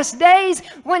last days,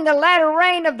 when the latter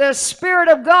rain of the Spirit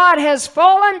of God has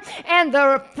fallen and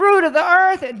the fruit of the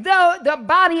earth, the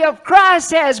body of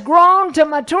Christ has grown to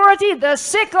maturity? The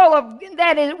sickle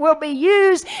that will be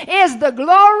used is the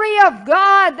glory of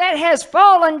God that has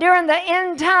fallen during the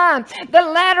end time, the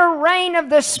latter rain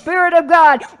of the Spirit of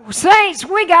God. Saints,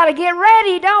 we got to get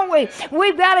ready, don't we?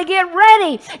 We've got to get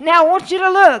ready. Now I want you to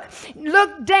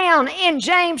look down in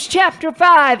James chapter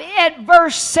 5 at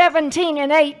verse 17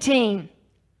 and 18.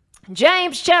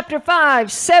 James chapter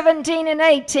 5, 17 and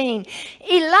 18.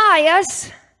 Elias,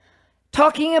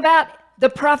 talking about the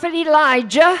prophet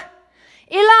Elijah,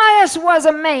 Elias was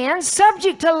a man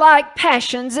subject to like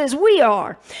passions as we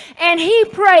are, and he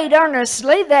prayed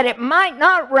earnestly that it might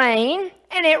not rain,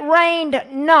 and it rained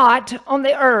not on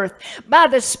the earth by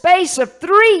the space of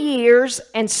 3 years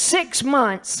and 6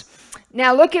 months.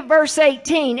 Now look at verse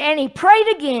 18. And he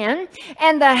prayed again,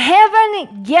 and the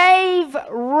heaven gave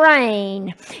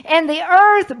rain, and the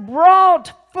earth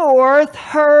brought forth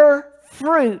her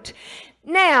fruit.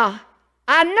 Now,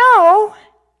 I know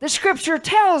the scripture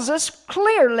tells us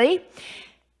clearly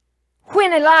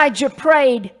when Elijah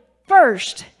prayed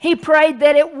first, he prayed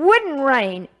that it wouldn't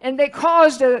rain, and that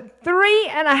caused a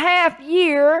 3.5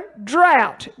 year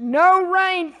drought. No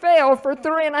rain fell for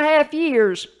 3.5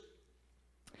 years.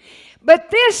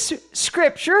 But this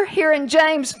scripture here in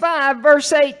James 5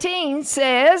 verse 18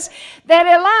 says that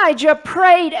Elijah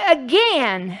prayed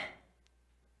again,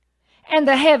 and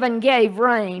the heaven gave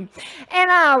rain. And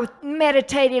I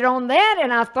meditated on that,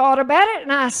 and I thought about it,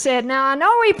 and I said, now I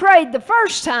know he prayed the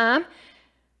first time,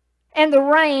 and the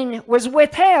rain was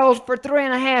withheld for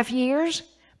 3.5 years,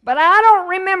 but I don't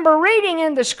remember reading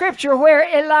in the scripture where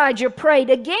Elijah prayed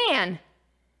again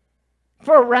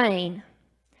for rain.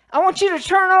 I want you to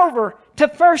turn over to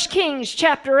 1 Kings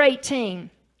chapter 18.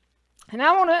 And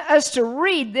I want us to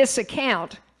read this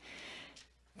account.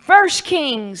 1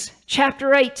 Kings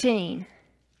chapter 18.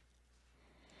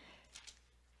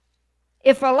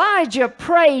 If Elijah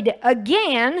prayed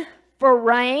again for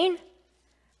rain,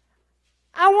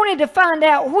 I wanted to find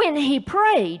out when he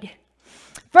prayed.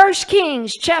 1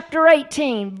 Kings chapter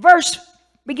 18,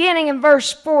 beginning in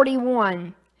verse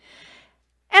 41.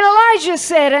 And Elijah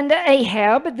said unto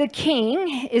Ahab, the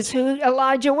king is who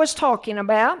Elijah was talking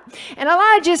about. And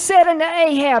Elijah said unto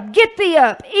Ahab, get thee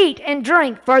up, eat and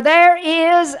drink, for there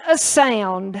is a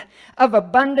sound of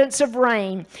abundance of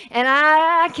rain. And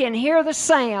I can hear the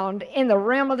sound in the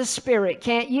realm of the Spirit,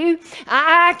 can't you?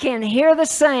 I can hear the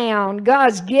sound.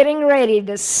 God's getting ready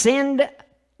to send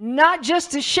not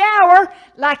just a shower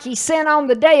like he sent on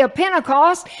the day of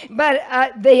Pentecost, but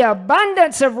the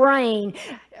abundance of rain.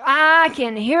 I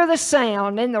can hear the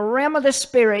sound in the realm of the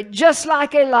Spirit, just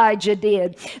like Elijah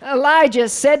did. Elijah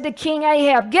said to King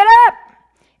Ahab, get up,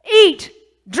 eat,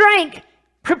 drink,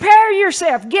 prepare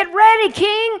yourself, get ready,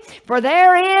 king, for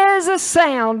there is a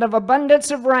sound of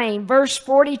abundance of rain. Verse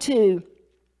 42.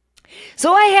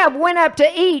 So Ahab went up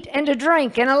to eat and to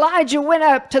drink, and Elijah went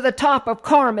up to the top of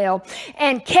Carmel,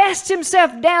 and cast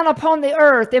himself down upon the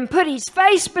earth, and put his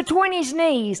face between his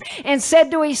knees, and said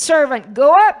to his servant,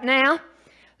 go up now,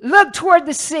 look toward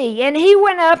the sea. And he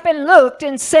went up and looked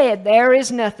and said, there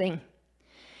is nothing.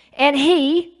 And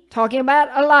he, talking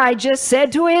about Elijah,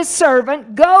 said to his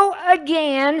servant, go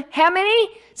again. How many?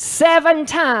 7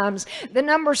 times. The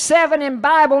number 7 in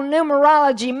Bible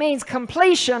numerology means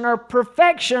completion or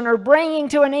perfection or bringing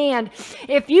to an end.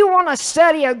 If you want to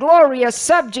study a glorious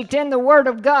subject in the Word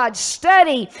of God,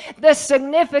 study the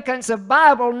significance of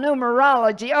Bible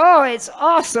numerology. Oh, it's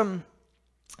awesome.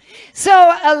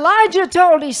 So Elijah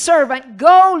told his servant,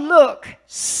 go look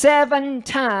 7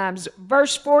 times.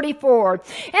 Verse 44. And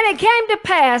it came to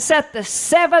pass at the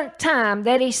 7th time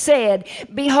that he said,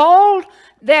 behold,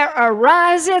 there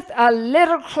ariseth a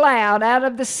little cloud out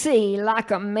of the sea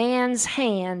like a man's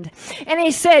hand. And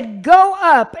he said, go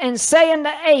up and say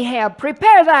unto Ahab,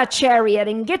 prepare thy chariot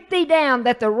and get thee down,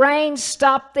 that the rain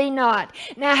stop thee not.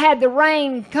 Now had the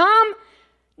rain come?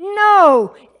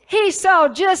 No. He saw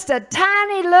just a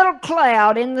tiny little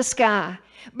cloud in the sky.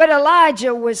 But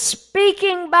Elijah was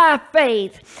speaking by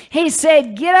faith. He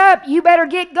said, get up, you better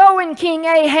get going, King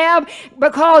Ahab,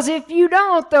 because if you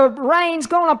don't, the rain's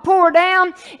going to pour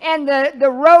down, and the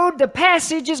road, the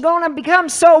passage is going to become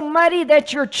so muddy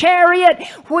that your chariot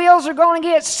wheels are going to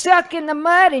get stuck in the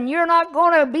mud, and you're not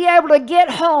going to be able to get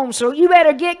home. So you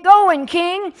better get going,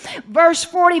 King. Verse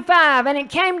 45, and it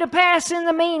came to pass in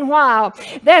the meanwhile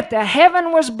that the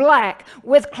heaven was black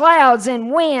with clouds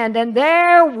and wind, and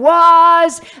there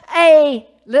was a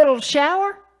little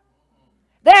shower.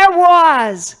 There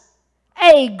was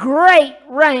a great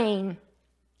rain.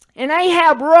 And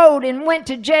Ahab rode and went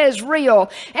to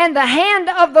Jezreel, and the hand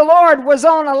of the Lord was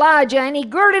on Elijah, and he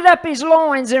girded up his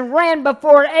loins and ran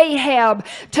before Ahab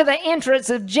to the entrance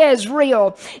of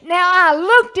Jezreel. Now I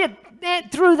looked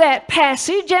at through that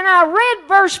passage, and I read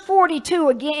verse 42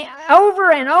 again,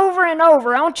 over and over and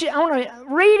over. I want to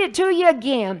read it to you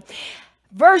again.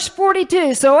 Verse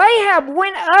 42, so Ahab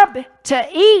went up to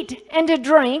eat and to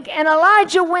drink, and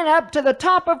Elijah went up to the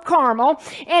top of Carmel,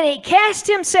 and he cast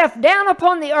himself down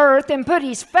upon the earth and put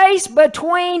his face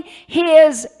between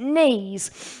his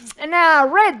knees. And now I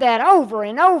read that over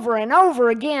and over and over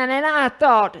again, and I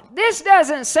thought, this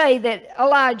doesn't say that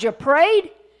Elijah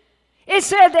prayed. It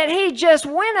said that he just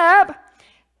went up,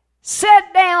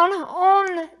 sat down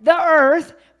on the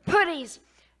earth,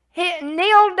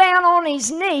 kneeled down on his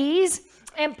knees,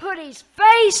 and put his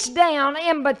face down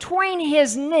in between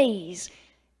his knees.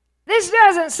 This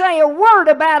doesn't say a word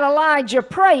about Elijah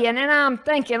praying, and I'm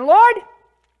thinking, Lord,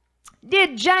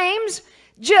 did James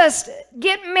just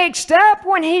get mixed up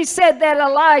when he said that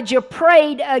Elijah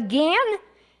prayed again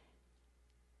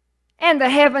and the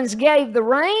heavens gave the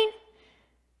rain?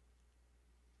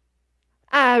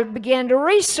 I began to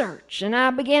research, and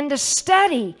I began to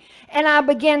study, and I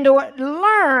began to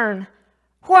learn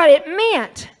what it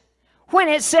meant when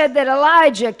it said that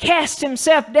Elijah cast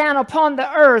himself down upon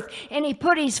the earth and he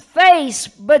put his face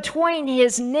between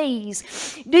his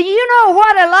knees. Do you know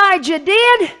what Elijah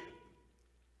did?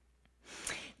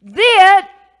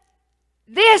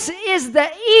 This is the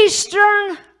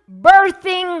Eastern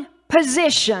birthing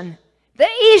position. The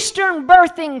Eastern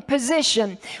birthing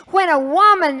position. When a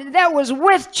woman that was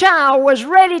with child was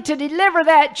ready to deliver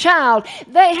that child,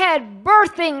 they had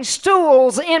birthing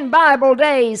stools in Bible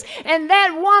days. And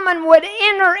that woman would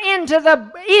enter into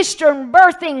the Eastern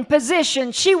birthing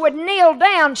position. She would kneel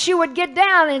down, she would get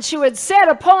down, and she would sit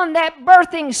upon that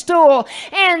birthing stool.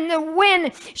 And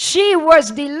when she was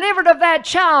delivered of that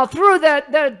child through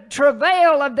the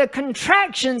travail of the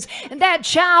contractions, that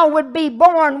child would be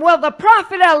born. Well, the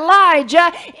prophet Elijah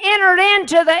entered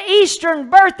into the Eastern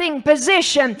birthing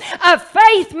position. A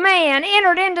faith man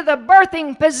entered into the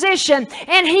birthing position,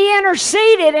 and he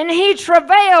interceded and he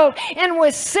travailed, and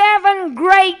with 7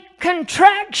 great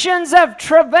contractions of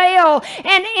travail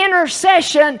and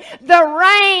intercession, the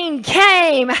rain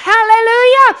came.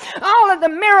 Hallelujah! All of the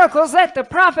miracles that the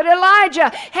prophet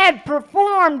Elijah had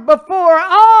performed before,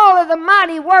 all of the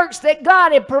mighty works that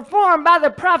God had performed by the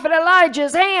prophet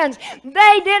Elijah's hands,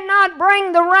 they did not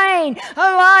bring the rain.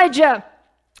 Elijah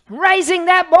raising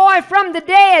that boy from the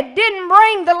dead didn't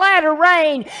bring the latter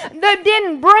rain. That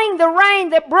didn't bring the rain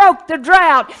that broke the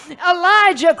drought.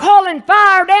 Elijah calling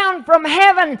fire down from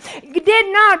heaven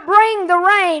did not bring the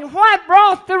rain. What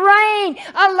brought the rain?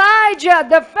 Elijah,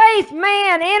 the faith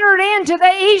man, entered into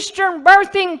the Eastern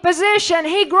birthing position.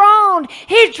 He groaned,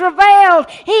 he travailed,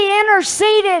 he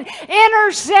interceded.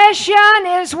 Intercession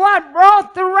is what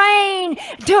brought the rain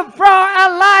for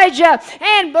Elijah.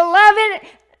 And beloved,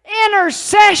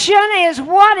 intercession is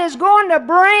what is going to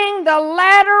bring the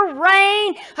latter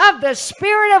rain of the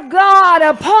Spirit of God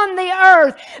upon the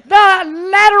earth. The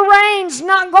latter rain's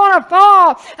not going to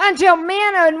fall until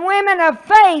men and women of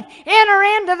faith enter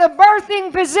into the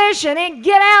birthing position and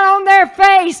get out on their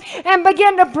face and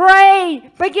begin to pray,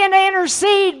 begin to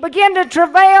intercede, begin to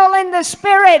travail in the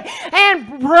Spirit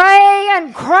and pray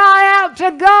and cry out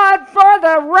to God for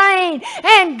the rain.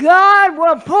 And God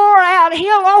will pour out.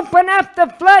 He'll open up the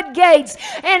floodgates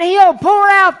and He'll pour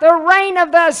out the rain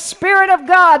of the Spirit of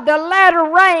God, the latter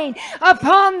rain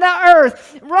upon the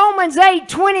earth. Romans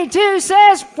 8:22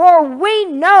 says, "For we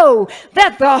know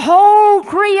that the whole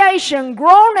creation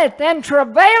groaneth and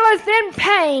travaileth in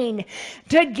pain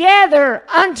together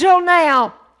until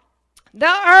now." The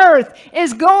earth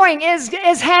is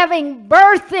having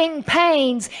birthing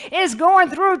pains, is going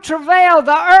through travail.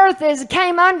 The earth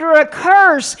came under a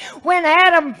curse when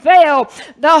Adam fell.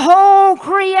 The whole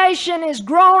creation is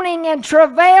groaning and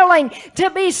travailing to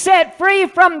be set free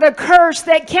from the curse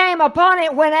that came upon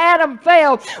it when Adam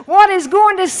fell. What is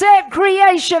going to set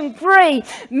creation free?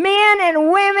 Men and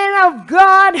women of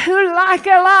God who, like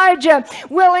Elijah,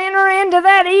 will enter into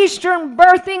that Eastern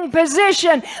birthing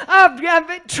position of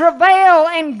travail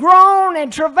and groan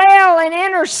and travail and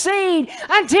intercede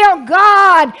until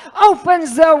God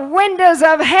opens the windows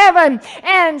of heaven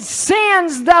and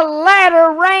sends the latter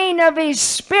rain of His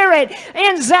Spirit.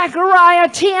 In Zechariah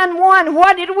 10:1,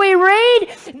 what did we read?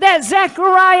 That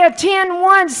Zechariah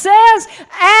 10:1 says,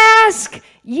 "Ask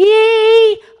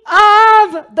ye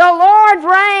of the Lord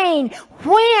rain."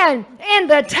 When? In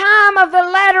the time of the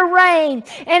latter rain.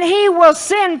 And He will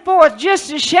send forth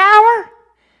just a shower?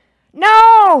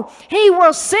 No, He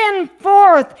will send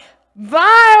forth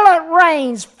violent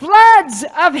rains, floods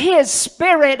of His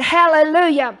Spirit.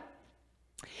 Hallelujah.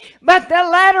 But the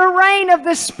latter rain of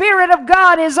the Spirit of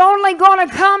God is only going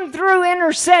to come through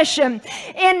intercession.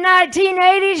 In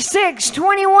 1986,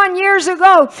 21 years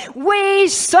ago, we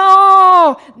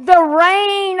saw the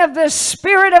rain of the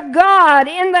Spirit of God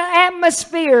in the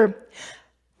atmosphere.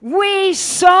 We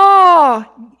saw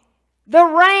the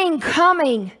rain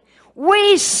coming.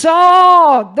 We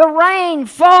saw the rain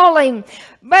falling.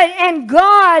 And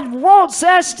God wants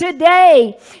us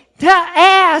today to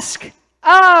ask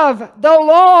of the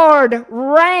Lord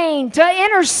rain, to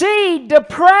intercede, to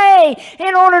pray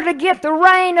in order to get the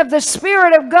rain of the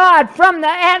Spirit of God from the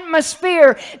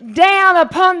atmosphere down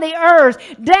upon the earth,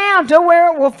 down to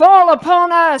where it will fall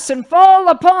upon us and fall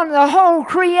upon the whole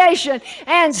creation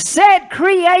and set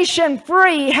creation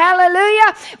free.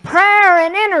 Hallelujah. Prayer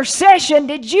and intercession.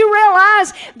 Did you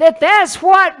realize that that's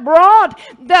what brought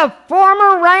the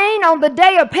former rain on the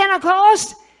day of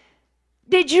Pentecost?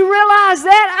 Did you realize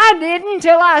that? I didn't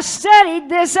until I studied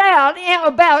this out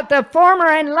about the former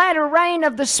and latter rain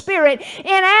of the Spirit.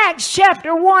 In Acts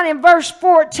chapter 1 and verse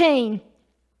 14,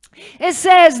 it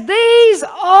says, "These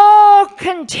all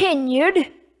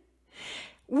continued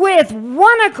with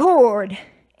one accord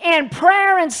in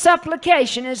prayer and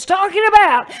supplication." It's talking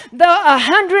about the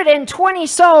 120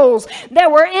 souls that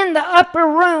were in the upper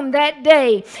room that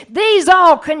day. These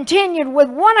all continued with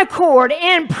one accord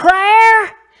in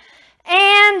prayer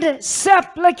and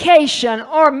supplication,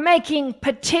 or making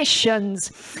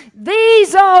petitions.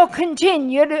 These all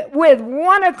continued with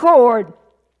one accord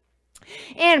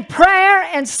in prayer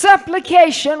and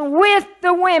supplication with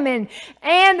the women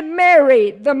and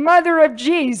Mary, the mother of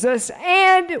Jesus,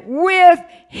 and with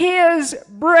his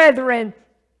brethren.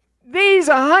 These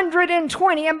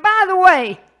 120. And by the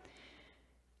way,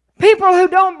 people who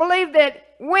don't believe that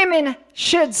women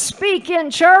should speak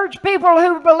in church, people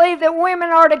who believe that women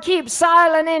are to keep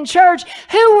silent in church,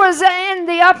 who was in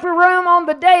the upper room on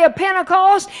the day of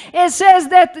Pentecost? It says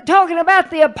that, talking about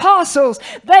the apostles,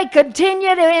 they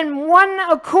continued in one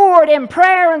accord in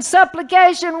prayer and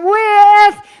supplication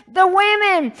with the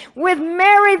women, with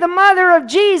Mary, the mother of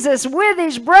Jesus, with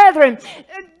his brethren.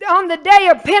 On the day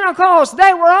of Pentecost,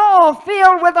 they were all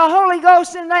filled with the Holy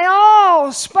Ghost, and they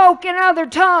all spoke in other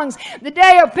tongues. The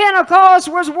day of Pentecost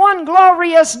was one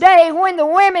glorious day when the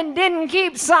women didn't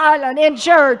keep silent in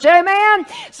church. Amen?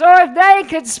 So if they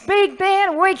could speak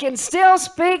then, we can still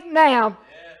speak now.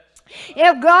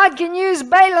 If God can use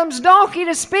Balaam's donkey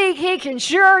to speak, he can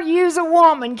sure use a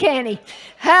woman, can he?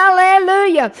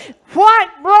 Hallelujah. What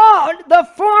brought the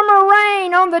former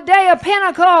rain on the day of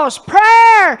Pentecost?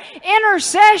 Prayer,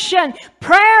 intercession,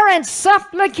 prayer and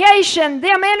supplication,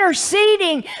 them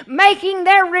interceding, making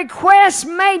their requests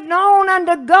made known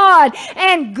unto God.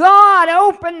 And God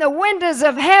opened the windows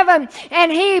of heaven and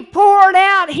he poured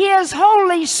out his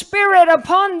Holy Spirit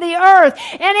upon the earth.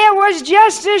 And it was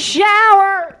just a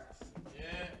shower.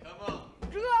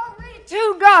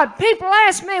 To God. People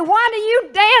ask me, why do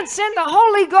you dance in the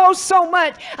Holy Ghost so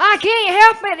much? I can't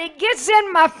help it. It gets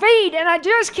in my feet and I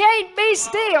just can't be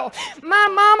still. My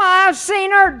mama, I've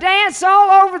seen her dance all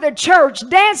over the church,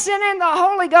 dancing in the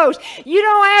Holy Ghost. You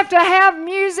don't have to have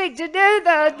music to do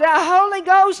the Holy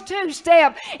Ghost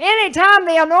two-step. Anytime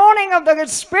the anointing of the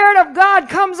Spirit of God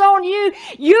comes on you,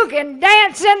 you can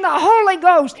dance in the Holy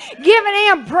Ghost, giving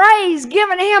him praise,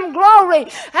 giving him glory.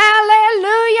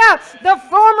 Hallelujah. The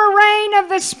former rain of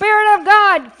the Spirit of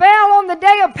God fell on the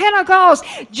day of Pentecost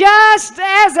just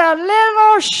as a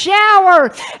little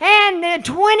shower. And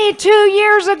 22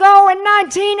 years ago in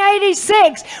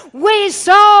 1986, we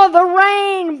saw the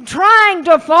rain trying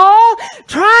to fall,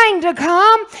 trying to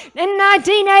come. In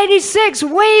 1986,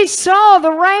 we saw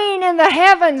the rain in the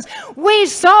heavens. We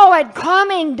saw it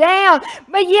coming down,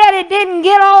 but yet it didn't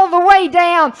get all the way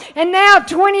down. And now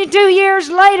 22 years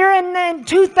later in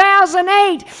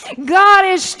 2008, God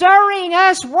is stirring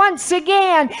us once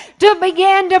again to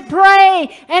begin to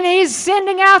pray, and he's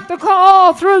sending out the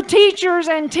call through teachers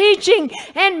and teaching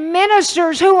and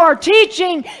ministers who are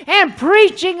teaching and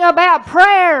preaching about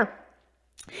prayer.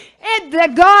 And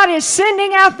that God is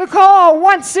sending out the call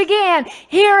once again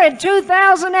here in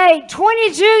 2008,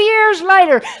 22 years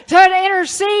later, to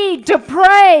intercede, to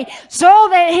pray, so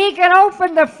that he can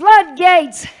open the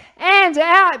floodgates and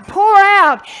pour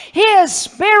out his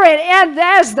Spirit, and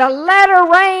as the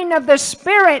latter rain of the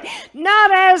Spirit,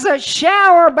 not as a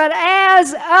shower, but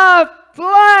as a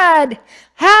flood.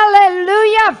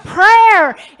 Hallelujah.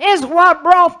 Prayer is what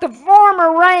brought the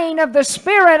former rain of the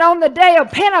Spirit on the day of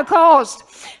Pentecost.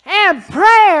 And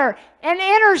prayer and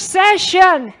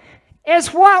intercession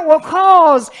is what will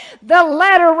cause the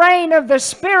latter rain of the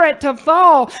Spirit to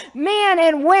fall. Men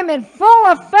and women full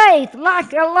of faith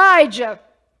like Elijah,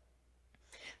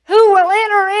 who will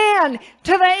enter in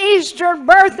to the eastern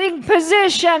birthing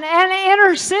position and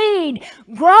intercede,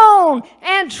 groan,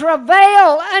 and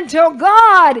travail until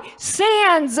God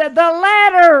sends the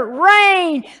latter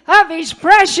rain of his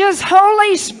precious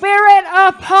Holy Spirit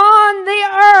upon the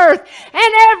earth.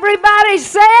 And everybody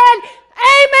said,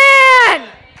 Amen!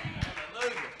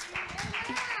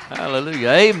 Hallelujah.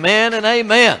 Amen and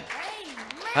amen.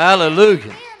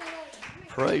 Hallelujah.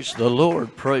 Praise the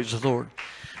Lord. Praise the Lord.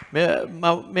 Me and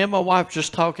my wife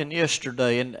just talking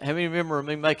yesterday, and how many remember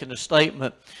me making a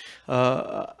statement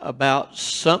about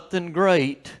something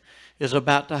great is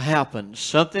about to happen.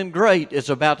 Something great is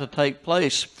about to take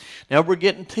place. Now we're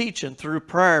getting teaching through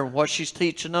prayer, and what she's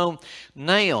teaching on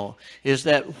now is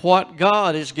that what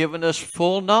God has given us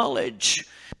full knowledge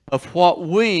of what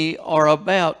we are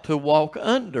about to walk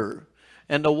under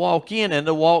and to walk in and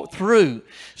to walk through.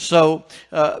 So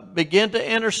begin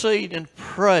to intercede and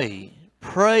pray.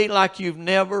 Pray like you've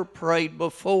never prayed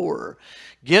before.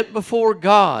 Get before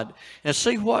God and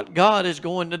see what God is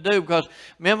going to do. Because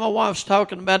me and my wife's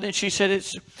talking about it, and she said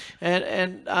it's,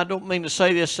 and I don't mean to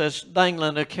say this as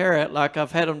dangling a carrot like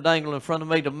I've had them dangle in front of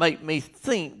me to make me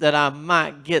think that I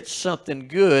might get something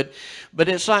good. But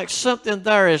it's like something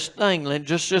there is dangling,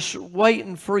 just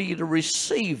waiting for you to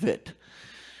receive it.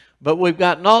 But we've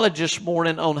got knowledge this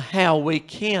morning on how we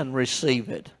can receive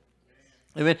it.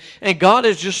 Amen. And God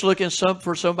is just looking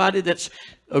for somebody that's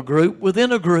a group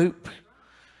within a group.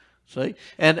 See?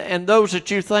 And those that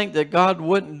you think that God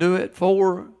wouldn't do it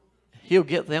for, He'll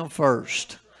get them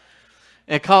first.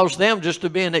 And cause them just to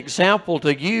be an example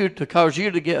to you, to cause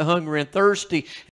you to get hungry and thirsty